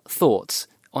your thoughts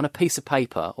on a piece of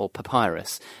paper or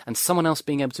papyrus and someone else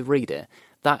being able to read it,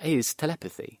 that is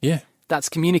telepathy. Yeah. That's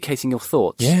communicating your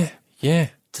thoughts. Yeah.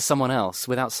 To someone else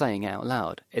without saying it out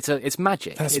loud. It's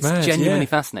magic. It's genuinely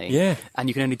fascinating. Yeah. And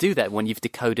you can only do that when you've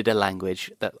decoded a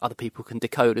language that other people can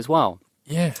decode as well.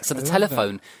 Yeah. So the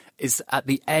telephone is at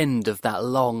the end of that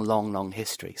long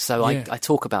history. So I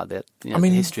talk about the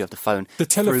history of the phone. The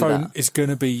telephone is going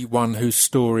to be one whose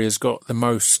story has got the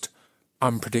most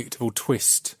unpredictable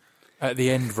twist at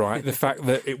the end, right? The fact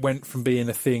that it went from being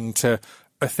a thing to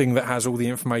a thing that has all the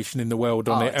information in the world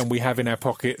on it, and we have in our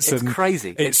pockets. It's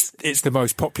crazy. It's the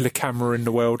most popular camera in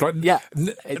the world. Like,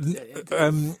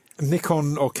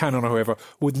 Nikon or Canon or whoever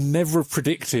would never have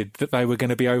predicted that they were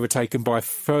going to be overtaken by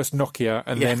first Nokia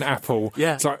and then Apple.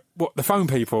 Yeah. It's like, what, the phone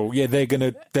people? Yeah, they're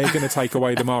gonna take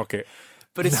away the market.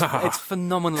 But it's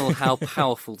phenomenal how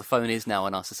powerful the phone is now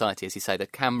in our society. As you say, the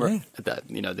camera,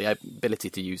 the ability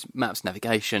to use maps,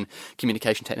 navigation,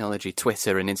 communication technology,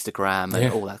 Twitter and Instagram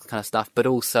and all that kind of stuff. But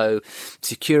also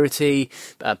security,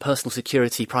 personal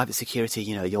security, private security,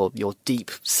 your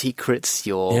deep secrets,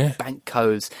 your bank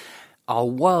codes. Our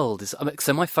world is...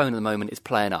 So my phone at the moment is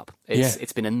playing up.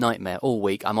 It's been a nightmare all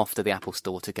week. I'm off to the Apple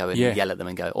store to go and yell at them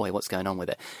and go, oi, what's going on with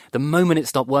it? The moment it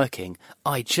stopped working,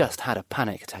 I just had a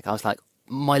panic attack. I was like,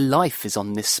 my life is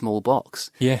on this small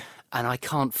box. Yeah. And I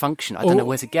can't function. I don't know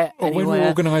where to get anywhere. When we're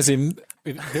organising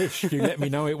this, you let me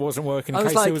know it wasn't working in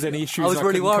case there was any issues. I was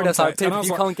really worried. I was like, Tim,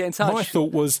 you can't get in touch. My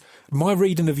thought was, my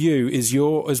reading of you is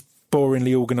you're as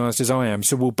boringly organised as I am,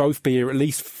 so we'll both be here at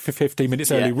least 15 minutes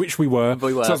early, which we were. So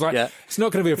I was like, it's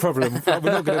not going to be a problem.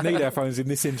 We're not going to need our phones in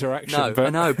this interaction. No, I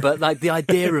know, but like the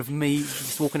idea of me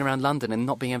just walking around London and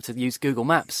not being able to use Google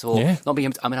Maps or not being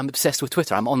able to, I'm obsessed with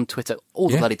Twitter. I'm on Twitter all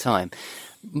the bloody time.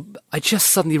 I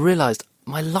just suddenly realised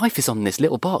my life is on this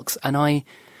little box, and I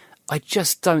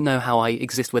just don't know how I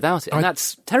exist without it. And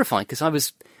that's terrifying, because I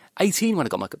was 18 when I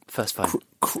got my first phone.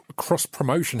 Cross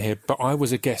promotion here, but I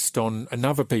was a guest on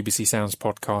another BBC Sounds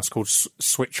podcast called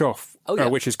Switch Off,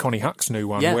 which is Connie Huck's new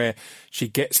one, where she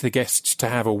gets the guests to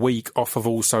have a week off of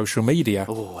all social media.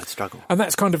 Oh, I'd struggle. And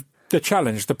that's kind of the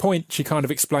challenge. The point she kind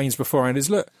of explains beforehand is,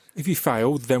 look, if you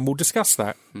fail, then we'll discuss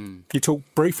that. You talk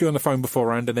briefly on the phone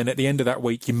beforehand, and then at the end of that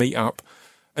week, you meet up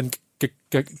and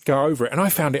go over it. And I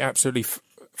found it absolutely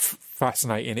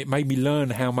fascinating. It made me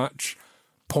learn how much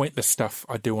pointless stuff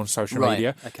I do on social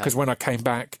media, because when I came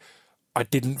back, I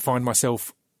didn't find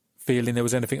myself feeling there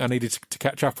was anything I needed to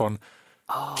catch up on.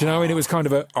 Do you know? And it was kind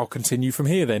of I'll continue from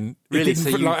here then. Really?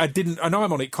 I didn't. I know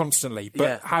I'm on it constantly,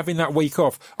 but having that week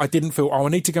off, I didn't feel, I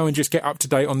need to go and just get up to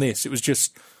date on this. It was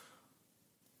just,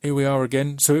 here we are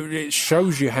again. So it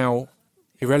shows you how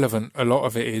irrelevant a lot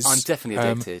of it is. I'm definitely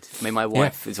addicted. I mean, my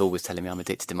wife is always telling me I'm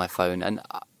addicted to my phone, and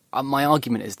my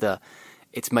argument is that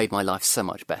it's made my life so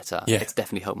much better. It's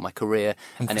definitely helped my career,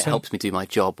 100%. And it helps me do my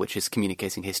job, which is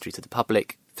communicating history to the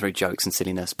public through jokes and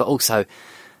silliness. But also,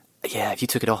 if you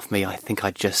took it off me, I think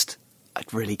I'd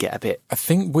really get a bit... I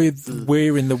think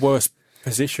we're in the worst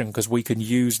position because we can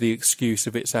use the excuse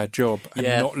of it's our job and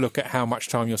not look at how much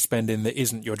time you're spending that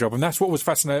isn't your job. And that's what was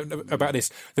fascinating about this.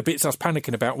 The bits I was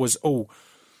panicking about was,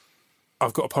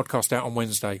 I've got a podcast out on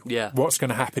Wednesday. Yeah. What's going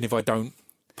to happen if I don't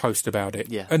post about it?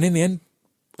 Yeah. And in the end,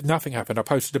 nothing happened. I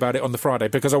posted about it on the Friday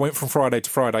because I went from Friday to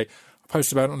Friday. I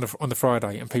posted about it on the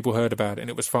Friday and people heard about it and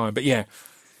it was fine. But yeah,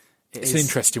 it's an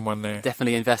interesting one there.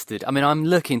 Definitely invested. I mean, I'm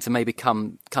looking to maybe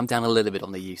come down a little bit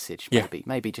on the usage.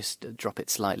 Maybe just drop it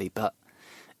slightly. But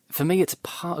for me, it's a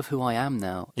part of who I am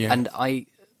now. Yeah. And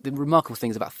the remarkable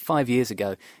thing is about 5 years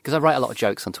ago, because I write a lot of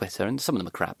jokes on Twitter, and some of them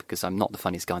are crap because I'm not the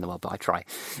funniest guy in the world, but I try.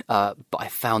 But I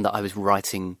found that I was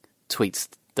writing tweets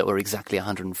that were exactly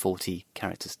 140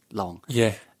 characters long.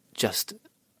 Yeah. Just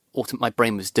my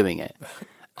brain was doing it.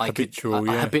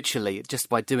 Habitually, just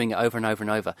by doing it over and over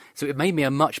and over. So it made me a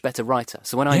much better writer.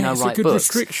 So when I now write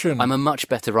books, I'm a much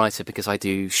better writer because I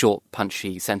do short,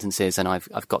 punchy sentences and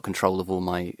I've got control of all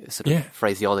my sort of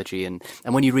phraseology. And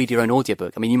when you read your own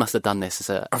audiobook, I mean, you must have done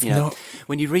this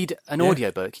when you read an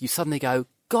audiobook, you suddenly go,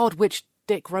 God, which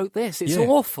dick wrote this? It's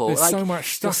awful. There's so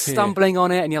much stuff you're stumbling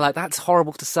on it and you're like, that's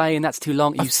horrible to say and that's too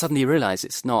long. You suddenly realise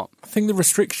it's not. I think the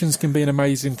restrictions can be an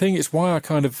amazing thing. It's why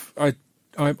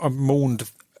I mourned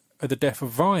at the death of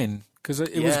Vine because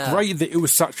it was great that it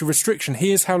was such a restriction.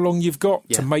 Here's how long you've got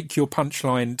to make your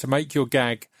punchline, to make your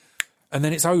gag, and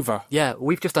then it's over. Yeah,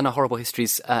 we've just done a Horrible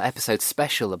Histories episode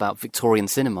special about Victorian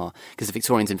cinema because the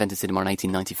Victorians invented cinema in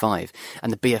 1895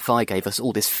 and the BFI gave us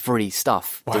all this free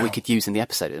stuff that we could use in the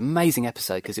episode. An amazing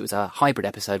episode because it was a hybrid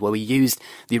episode where we used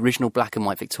the original black and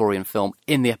white Victorian film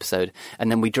in the episode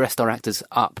and then we dressed our actors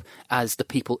up as the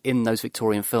people in those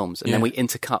Victorian films and then we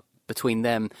intercut between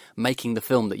them making the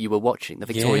film that you were watching, the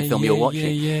Victorian film you were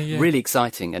watching. Really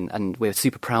exciting, and we're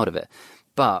super proud of it.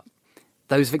 But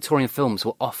those Victorian films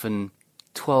were often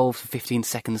 12 to 15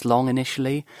 seconds long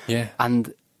initially. Yeah.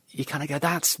 And you kind of go,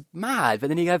 that's mad. But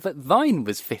then you go, but Vine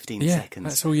was 15 seconds.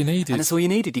 That's all you needed. And that's all you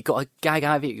needed. You got a gag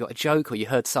out of it, you got a joke, or you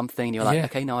heard something, and you're like,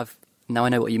 okay, now I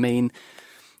know what you mean.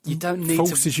 You don't need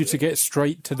forces you to get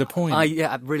straight to the point.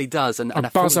 Yeah, it really does. And I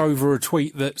buzz over a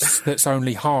tweet that's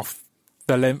only half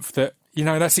the length that,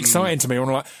 that's exciting to me. I'm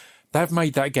like, they've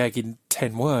made that gag in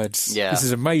 10 words. Yeah. This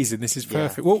is amazing. This is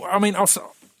perfect. Well, I mean,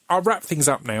 I'll wrap things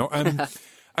up now.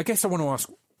 I guess I want to ask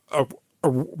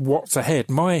what's ahead.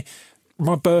 My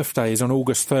birthday is on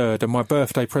August 3rd, and my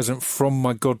birthday present from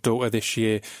my goddaughter this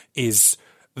year is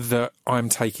that I'm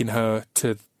taking her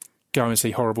to go and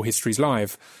see Horrible Histories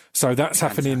live. So that's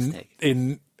happening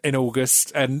in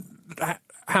August. And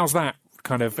how's that?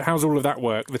 How's all of that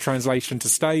work? The translation to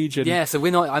stage? And... Yeah, so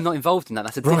I'm not involved in that.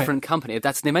 That's a different company.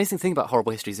 That's the amazing thing about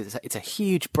Horrible Histories. It's a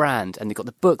huge brand, and they've got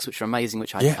the books, which are amazing,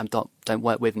 which I don't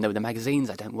work with, and the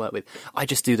magazines I don't work with. I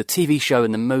just do the TV show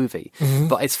and the movie. Mm-hmm.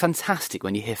 But it's fantastic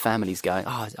when you hear families going,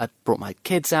 I brought my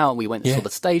kids out, and we went and saw the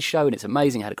stage show, and it's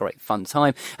amazing, I had a great fun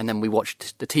time, and then we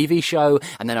watched the TV show,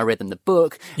 and then I read them the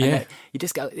book. And you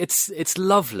just go, it's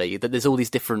lovely that there's all these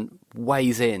different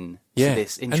ways in to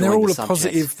this, enjoying and they're all the subject.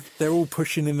 Positive, they're all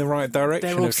pushing in the right direction.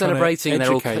 They're all celebrating.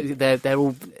 They're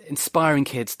all inspiring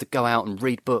kids to go out and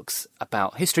read books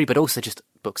about history, but also just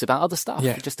books about other stuff.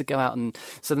 Yeah. Just to go out and.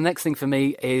 So the next thing for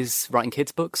me is writing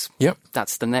kids' books. Yep,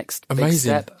 that's the next big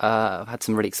step. I've had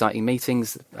some really exciting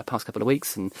meetings the past couple of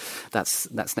weeks, and that's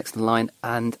next in line.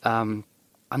 And I'm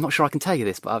not sure I can tell you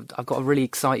this, but I've got a really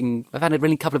exciting. I've had a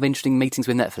really couple of interesting meetings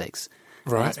with Netflix.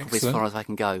 Right, that's probably as far as I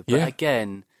can go. But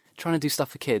again, trying to do stuff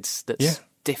for kids that's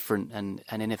different and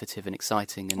innovative and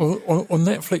exciting. And on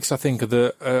Netflix, I think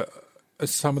are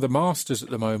some of the masters at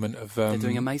the moment of they're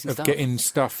doing amazing stuff. Getting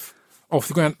stuff off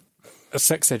the ground.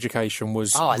 Sex Education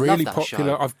was really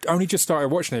popular. Show. I've only just started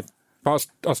watching it. I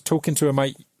was talking to a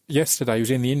mate yesterday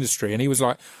who's in the industry, and he was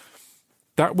like,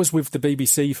 "That was with the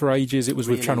BBC for ages. It was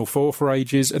with Channel 4 for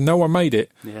ages, and no one made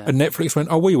it." Yeah. And Netflix went,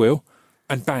 "Oh, we will."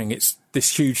 And bang, it's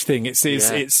this huge thing.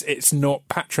 It's not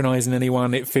patronising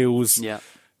anyone. It feels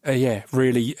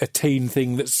really a teen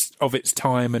thing that's of its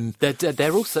time. And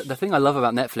they're also, the thing I love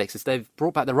about Netflix is they've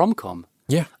brought back the rom-com.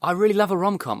 Yeah, I really love a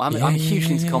rom-com. I'm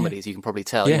hugely into comedy, as you can probably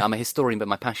tell. Yeah. I'm a historian, but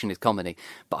my passion is comedy.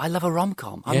 But I love a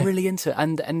rom-com. I'm really into it.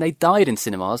 And they died in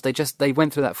cinemas. They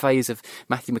went through that phase of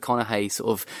Matthew McConaughey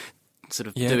sort of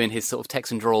doing his sort of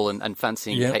Texan drawl and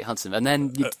fancying Kate Hudson, and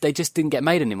then they just didn't get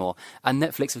made anymore. And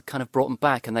Netflix have kind of brought them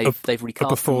back, and they've recast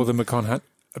before them. The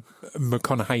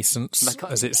McConaughey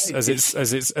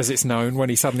as it's known, when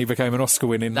he suddenly became an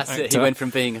Oscar-winning actor. That's it. He went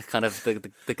from being a kind of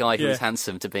the guy who was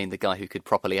handsome to being the guy who could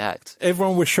properly act.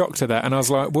 Everyone was shocked at that, and I was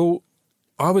like, well,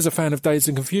 I was a fan of Dazed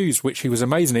and Confused, which he was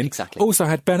amazing in. Exactly. Also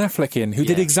had Ben Affleck in, who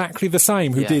did exactly the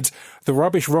same, who Yeah. did the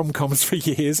rubbish rom-coms for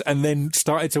years and then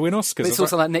started to win Oscars. But it's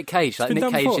also like Nick Cage. Like been Nick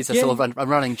done Cage before. is a sort of a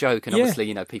running joke, and Yeah. obviously,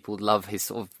 you know, people love his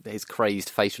sort of his crazed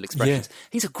facial expressions. Yeah.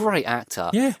 He's a great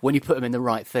actor Yeah. when you put him in the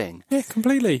right thing. Yeah,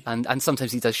 completely. And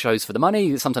sometimes he does shows for the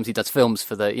money. Sometimes he does films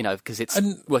for the, you know, because it's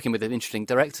working with an interesting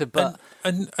director. But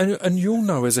And you'll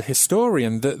know as a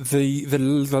historian that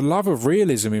the love of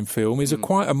realism in film is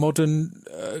quite a modern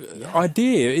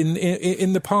idea.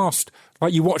 In the past,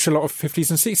 like you watch a lot of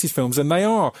 50s and 60s films, and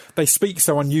they speak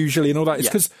so unusually and all that. It's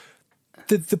because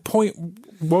the point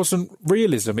wasn't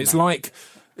realism. It's like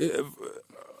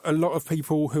a lot of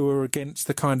people who are against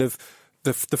the kind of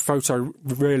the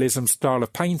photorealism style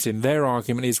of painting, their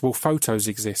argument is, well, photos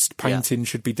exist. Painting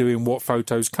should be doing what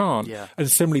photos can't. Yeah.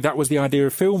 And similarly, that was the idea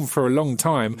of film for a long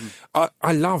time.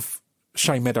 I love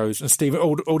Shane Meadows and Stephen,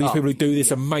 all these people who do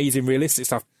this amazing realistic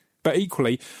stuff. But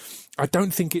equally, I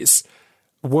don't think it's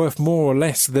worth more or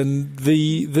less than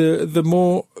the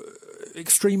more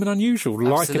extreme and unusual,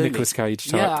 like a Nicolas Cage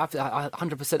type. Yeah,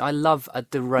 100%. I love a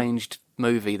deranged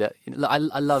movie that I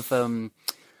love.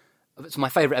 So my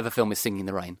favourite ever film is Singing in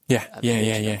the Rain.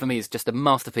 Yeah. For me, it's just a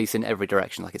masterpiece in every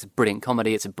direction. Like, it's a brilliant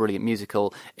comedy, it's a brilliant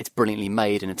musical, it's brilliantly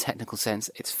made in a technical sense,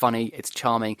 it's funny, it's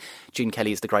charming. Gene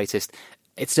Kelly is the greatest.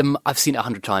 I've seen it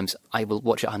 100 times. I will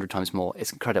watch it 100 times more.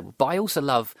 It's incredible. But I also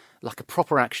love like a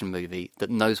proper action movie that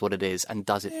knows what it is and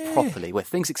does it properly, where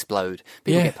things explode.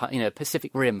 People get, you know,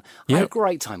 Pacific Rim. I had a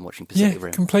great time watching Pacific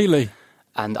Rim. Completely.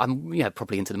 And I'm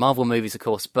probably into the Marvel movies, of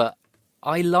course, but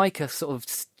I like a sort of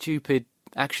stupid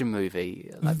action movie.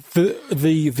 Like,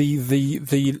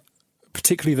 the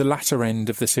particularly the latter end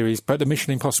of the series, but the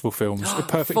Mission Impossible films, a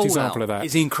perfect Fallout example of that.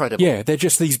 is incredible. Yeah, they're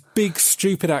just these big,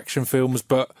 stupid action films,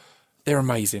 but they're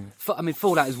amazing. I mean,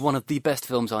 Fallout is one of the best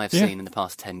films I have seen in the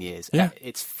past 10 years. Yeah.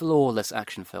 It's flawless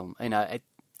action film. You know,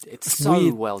 it's so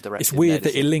weird. well directed. It's weird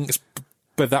that it links,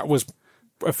 but that was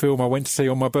a film I went to see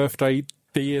on my birthday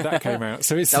the year that came out.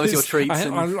 So that was your treat.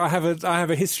 I have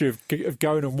a history of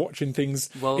going and watching things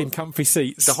in comfy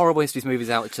seats. The Horrible Histories movie's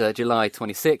out July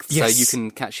 26th, Yes. so you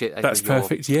can catch it. That's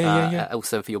perfect. Yeah.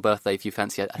 Also for your birthday, if you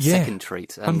fancy a second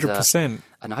treat. 100%.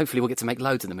 And hopefully we'll get to make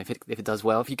loads of them if it does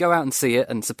well. If you go out and see it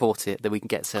and support it, then we can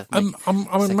get to. I'm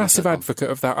a massive advocate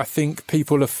of that. I think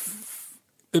people are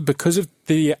because of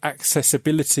the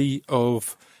accessibility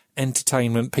of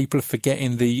entertainment, people are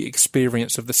forgetting the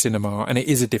experience of the cinema, and it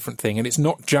is a different thing. And it's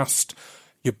not just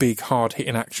your big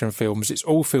hard-hitting action films; it's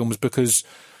all films because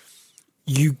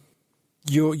you're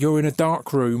in a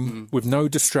dark room with no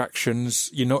distractions.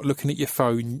 You're not looking at your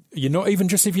phone. You're not even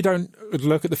just if you don't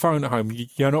look at the phone at home.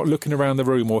 You're not looking around the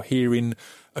room or hearing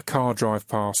a car drive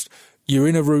past. You're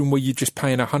in a room where you're just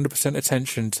paying 100%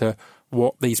 attention to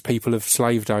what these people have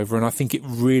slaved over, and I think it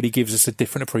really gives us a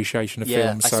different appreciation of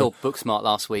film. So, I saw Booksmart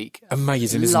last week.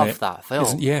 Amazing, isn't it? Love that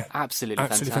film. Absolutely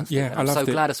fantastic. Yeah, I'm so loved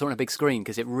it. glad I saw it on a big screen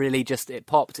because it really it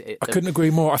popped. I couldn't agree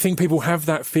more. I think people have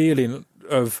that feeling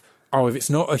of, if it's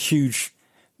not a huge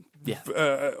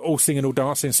all singing, all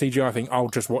dancing CGI thing, I'll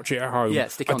just watch it at home. Yeah,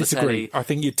 stick I on the disagree. telly. I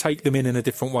think you take them in a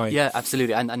different way. Yeah,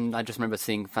 absolutely. And I just remember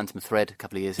seeing Phantom Thread a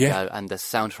couple of years ago, and the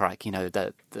soundtrack, you know,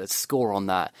 the score on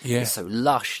that is so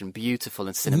lush and beautiful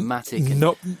and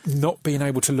cinematic. Not being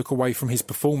able to look away from his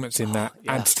performance in that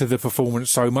adds to the performance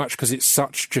so much because it's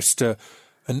such just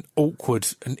an awkward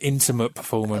and intimate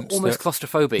performance. Almost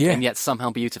claustrophobic and yet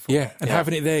somehow beautiful. Yeah, and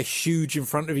having it there huge in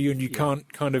front of you and you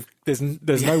can't kind of, there's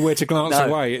nowhere to glance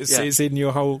away. It's in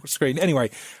your whole screen. Anyway,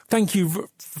 thank you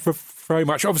very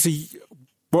much. Obviously,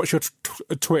 what's your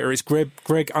Twitter? It's Greg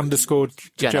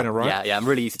 _Jenner, right? Yeah, I'm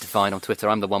really easy to find on Twitter.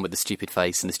 I'm the one with the stupid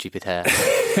face and the stupid hair.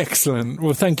 Excellent.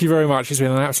 Well, thank you very much. It's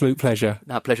been an absolute pleasure.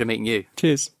 Pleasure meeting you.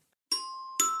 Cheers.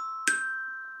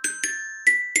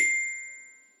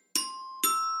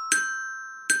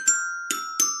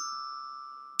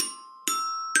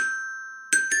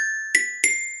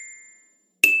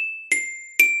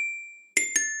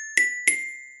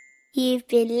 You've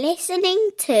been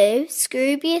listening to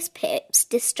Scroobius Pip's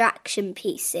Distraction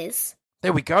Pieces.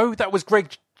 There we go. That was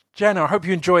Greg Jenner. I hope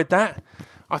you enjoyed that.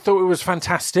 I thought it was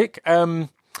fantastic. God,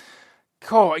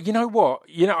 you know what?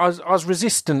 I was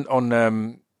resistant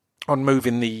on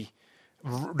moving the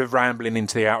rambling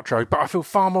into the outro, but I feel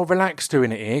far more relaxed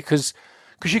doing it here because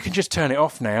you can just turn it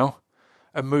off now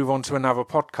and move on to another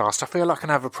podcast. I feel like I can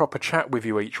have a proper chat with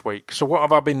you each week. So what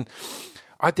have I been...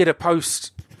 I did a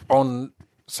post on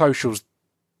socials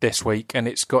this week and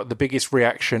it's got the biggest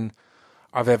reaction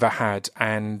I've ever had,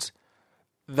 and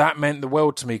that meant the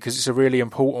world to me because it's a really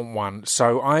important one.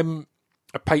 So I'm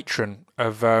a patron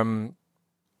of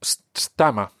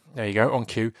Stammer, there you go, on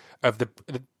cue, of the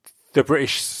the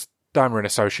British Stammering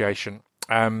Association.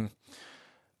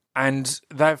 And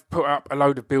they've put up a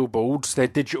load of billboards. They're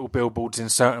digital billboards in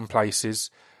certain places.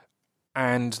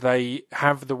 And they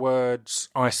have the words,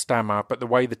 I stammer, but the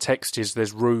way the text is,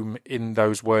 there's room in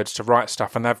those words to write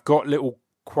stuff. And they've got little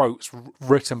quotes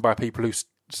written by people who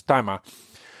stammer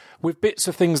with bits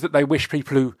of things that they wish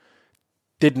people who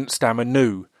didn't stammer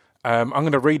knew. I'm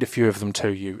going to read a few of them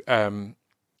to you. I'm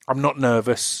not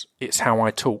nervous. It's how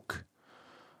I talk.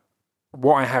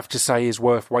 What I have to say is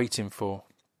worth waiting for.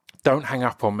 Don't hang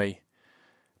up on me.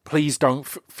 Please don't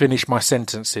finish my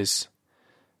sentences.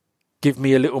 Give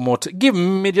me a little more give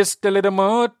me just a little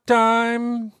more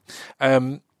time.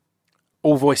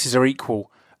 All voices are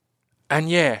equal. And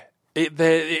yeah,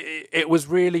 it was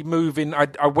really moving.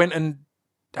 I went and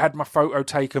had my photo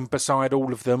taken beside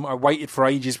all of them. I waited for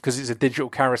ages because it's a digital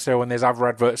carousel and there's other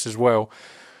adverts as well.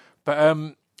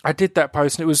 But I did that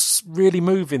post and it was really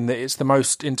moving that it's the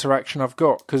most interaction I've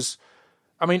got. Because,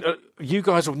 I mean, you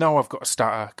guys will know I've got a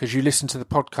stutter because you listen to the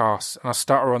podcast and I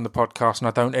stutter on the podcast and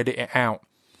I don't edit it out.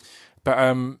 But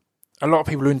a lot of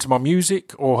people who are into my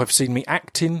music or have seen me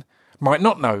acting might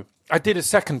not know. I did a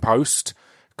second post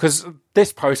because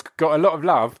this post got a lot of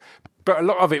love, but a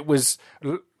lot of it was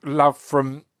love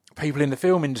from people in the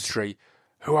film industry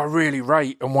who I really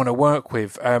rate and want to work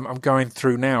with. I'm going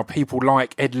through now people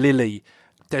like Ed Lilly,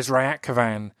 Desiree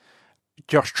Akhavan,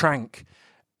 Josh Trank,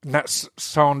 Nat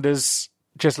Sanders,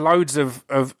 just loads of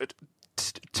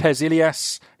Tez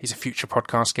Ilias, he's a future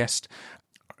podcast guest,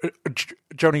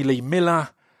 Johnny Lee Miller.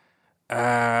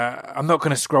 I'm not going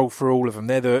to scroll through all of them.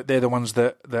 They're the ones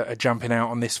that are jumping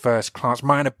out on this first class.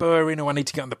 Mayana Burin, who I need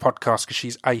to get on the podcast because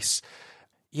she's ace.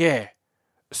 Yeah.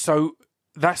 So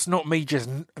that's not me just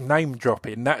name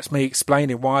dropping. That's me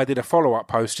explaining why I did a follow-up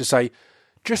post to say,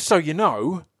 just so you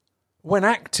know, when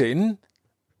acting,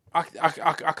 I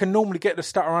can normally get the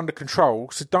stutter under control,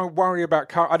 so don't worry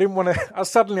about... I didn't want to... I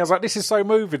was like, this is so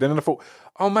moving. And then I thought,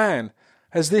 oh man,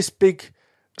 has this big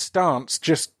stance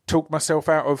just talked myself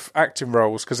out of acting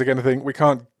roles? Because again, I think we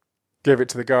can't give it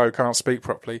to the guy who can't speak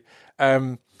properly.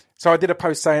 So I did a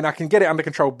post saying I can get it under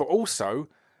control, but also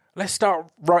let's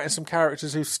start writing some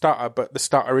characters who stutter, but the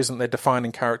stutter isn't their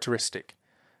defining characteristic.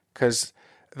 Because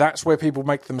that's where people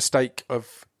make the mistake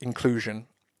of inclusion,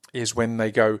 is when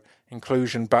they go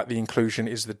inclusion, but the inclusion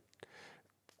is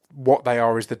what they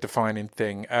are is the defining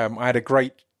thing. I had a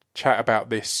great chat about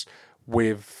this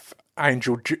with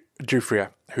Angel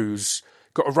Jufria, who's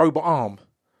got a robot arm.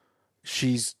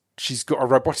 She's got a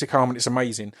robotic arm and it's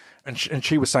amazing. And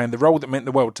she was saying the role that meant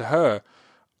the world to her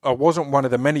wasn't one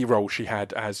of the many roles she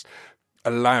had as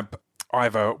a lab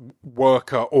either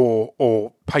worker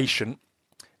or patient.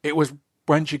 It was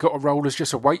when she got a role as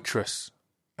just a waitress.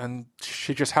 And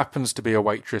she just happens to be a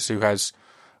waitress who has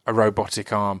a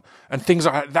robotic arm. And things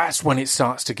like that, that's when it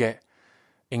starts to get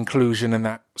inclusion and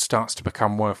that starts to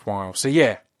become worthwhile. So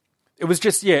yeah, it was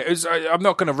just, I'm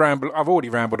not going to ramble. I've already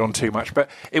rambled on too much, but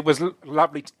it was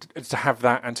lovely to have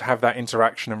that and to have that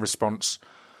interaction and response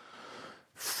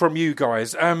from you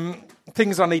guys.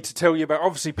 Things I need to tell you about,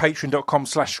 obviously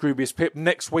patreon.com/ScroobiusPip.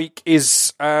 Next week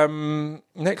is,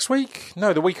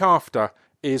 the week after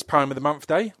is Poem of the Month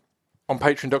Day on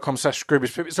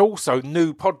patreon.com/ScroobiusPip. It's also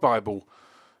new Pod Bible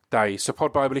Day. So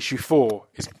Pod Bible issue 4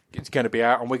 is going to be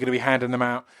out and we're going to be handing them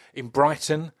out in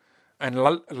Brighton and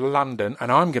London,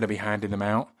 and I'm going to be handing them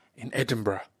out in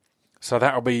Edinburgh. So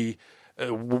that'll be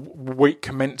a week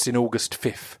commencing August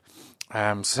 5th.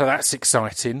 So that's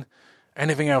exciting.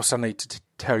 Anything else I need to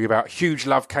tell you about? Huge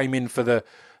love came in for the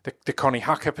Connie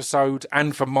Huck episode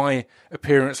and for my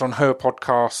appearance on her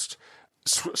podcast,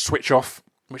 Switch Off,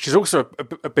 which is also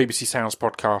a BBC Sounds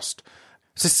podcast.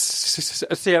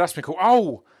 So yeah, that's been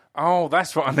cool. Oh,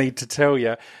 that's what I need to tell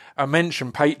you. I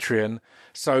mentioned Patreon.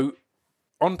 So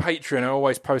on Patreon, I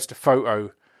always post a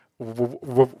photo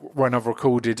when I've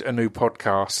recorded a new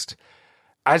podcast.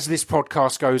 As this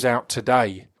podcast goes out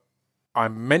today,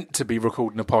 I'm meant to be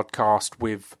recording a podcast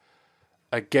with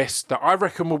a guest that I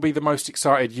reckon will be the most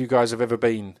excited you guys have ever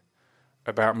been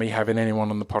about me having anyone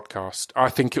on the podcast. I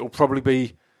think it will probably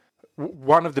be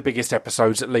one of the biggest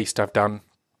episodes, at least, I've done.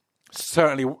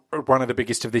 Certainly one of the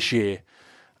biggest of this year.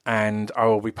 And I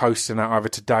will be posting that either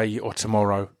today or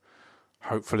tomorrow,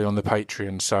 hopefully on the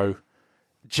Patreon. So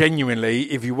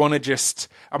genuinely, if you want to just...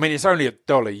 I mean, it's only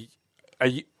 $1.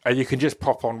 You can just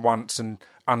pop on once and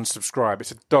unsubscribe.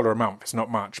 It's $1 a month. It's not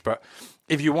much. But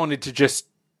if you wanted to just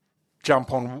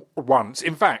jump on once...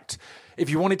 In fact,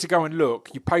 if you wanted to go and look,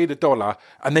 you pay the $1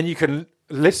 and then you can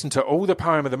listen to all the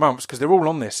Poem of the Months, because they're all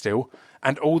on there still,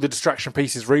 and all the Distraction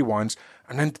Pieces rewinds,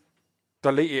 and then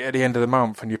delete it at the end of the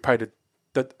month, and you paid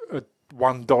the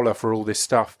 $1 for all this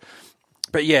stuff.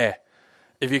 But yeah,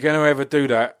 if you're going to ever do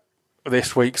that,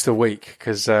 this week's the week,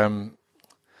 because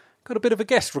got a bit of a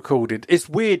guest recorded. It's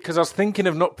weird because I was thinking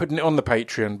of not putting it on the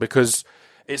Patreon because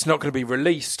it's not going to be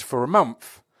released for a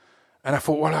month. And I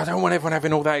thought, well, I don't want everyone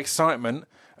having all that excitement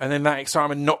and then that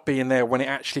excitement not being there when it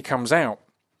actually comes out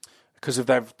because of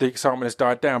the excitement has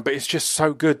died down. But it's just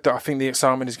so good that I think the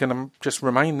excitement is going to just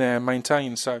remain there and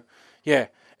maintain. So, yeah.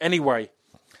 Anyway,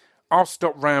 I'll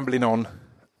stop rambling on.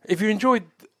 If you enjoyed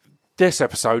this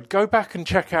episode, go back and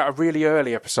check out a really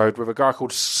early episode with a guy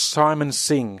called Simon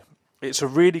Singh. It's a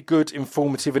really good,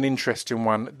 informative and interesting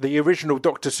one. The original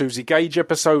Dr. Susie Gage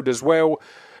episode as well.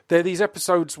 They're these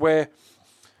episodes where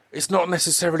it's not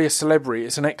necessarily a celebrity,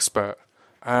 it's an expert.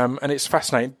 And it's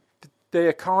fascinating.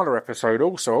 The Akala episode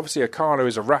also, obviously Akala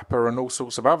is a rapper and all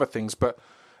sorts of other things, but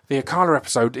the Akala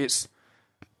episode,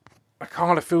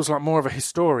 Akala feels like more of a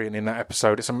historian in that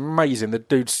episode. It's amazing. The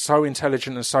dude's so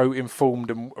intelligent and so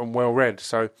informed and well-read.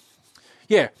 So,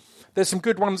 yeah, there's some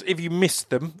good ones if you missed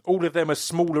them. All of them are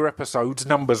smaller episodes,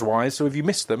 numbers-wise, so if you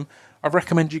missed them, I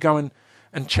recommend you go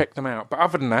and check them out. But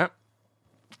other than that,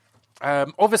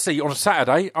 obviously on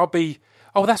Saturday, I'll be...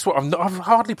 Oh, that's what I've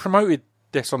hardly promoted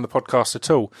this on the podcast at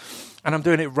all. And I'm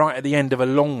doing it right at the end of a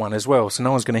long one as well, so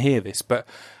no one's going to hear this. But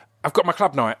I've got my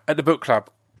club night at the book club.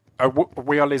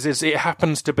 It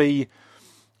happens to be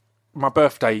my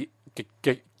birthday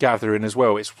gathering as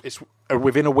well. It's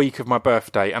within a week of my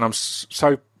birthday, and I'm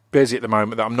so busy at the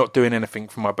moment that I'm not doing anything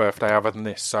for my birthday other than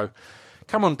this. So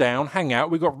come on down, hang out.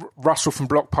 We've got Russell from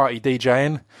Block Party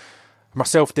DJing,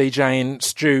 myself DJing,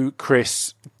 Stu,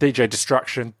 Chris, DJ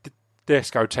Destruction,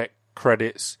 Discotheque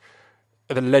credits,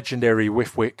 the legendary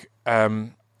Whiffwick.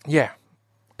 Yeah,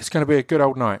 it's going to be a good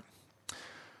old night.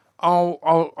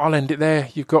 I'll end it there.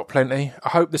 You've got plenty. I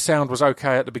hope the sound was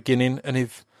okay at the beginning, and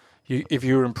if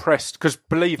you were impressed, because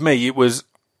believe me,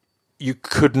 you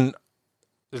couldn't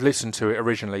listen to it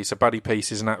originally. So Buddy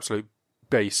Peace is an absolute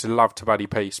beast. I love to Buddy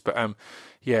Peace, but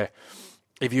yeah,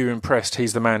 if you're impressed,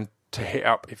 he's the man to hit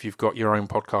up if you've got your own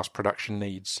podcast production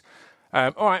needs.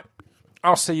 All right,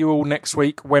 I'll see you all next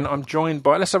week when I'm joined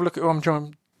by. Let's have a look at who I'm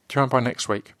joined by next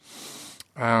week.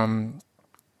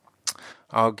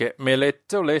 I'll get me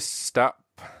little list up.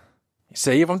 You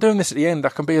see, if I'm doing this at the end, I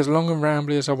can be as long and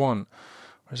rambly as I want.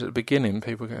 Whereas at the beginning,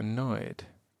 people get annoyed.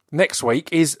 Next week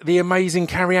is the amazing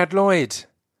Carrie-Ad Lloyd.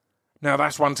 Now,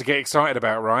 that's one to get excited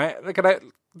about, right? Look at that.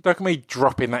 Look at me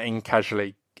dropping that in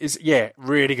casually.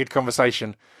 Really good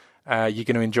conversation. You're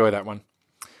going to enjoy that one.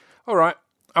 All right,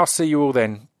 I'll see you all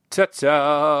then.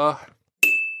 Ta-ta!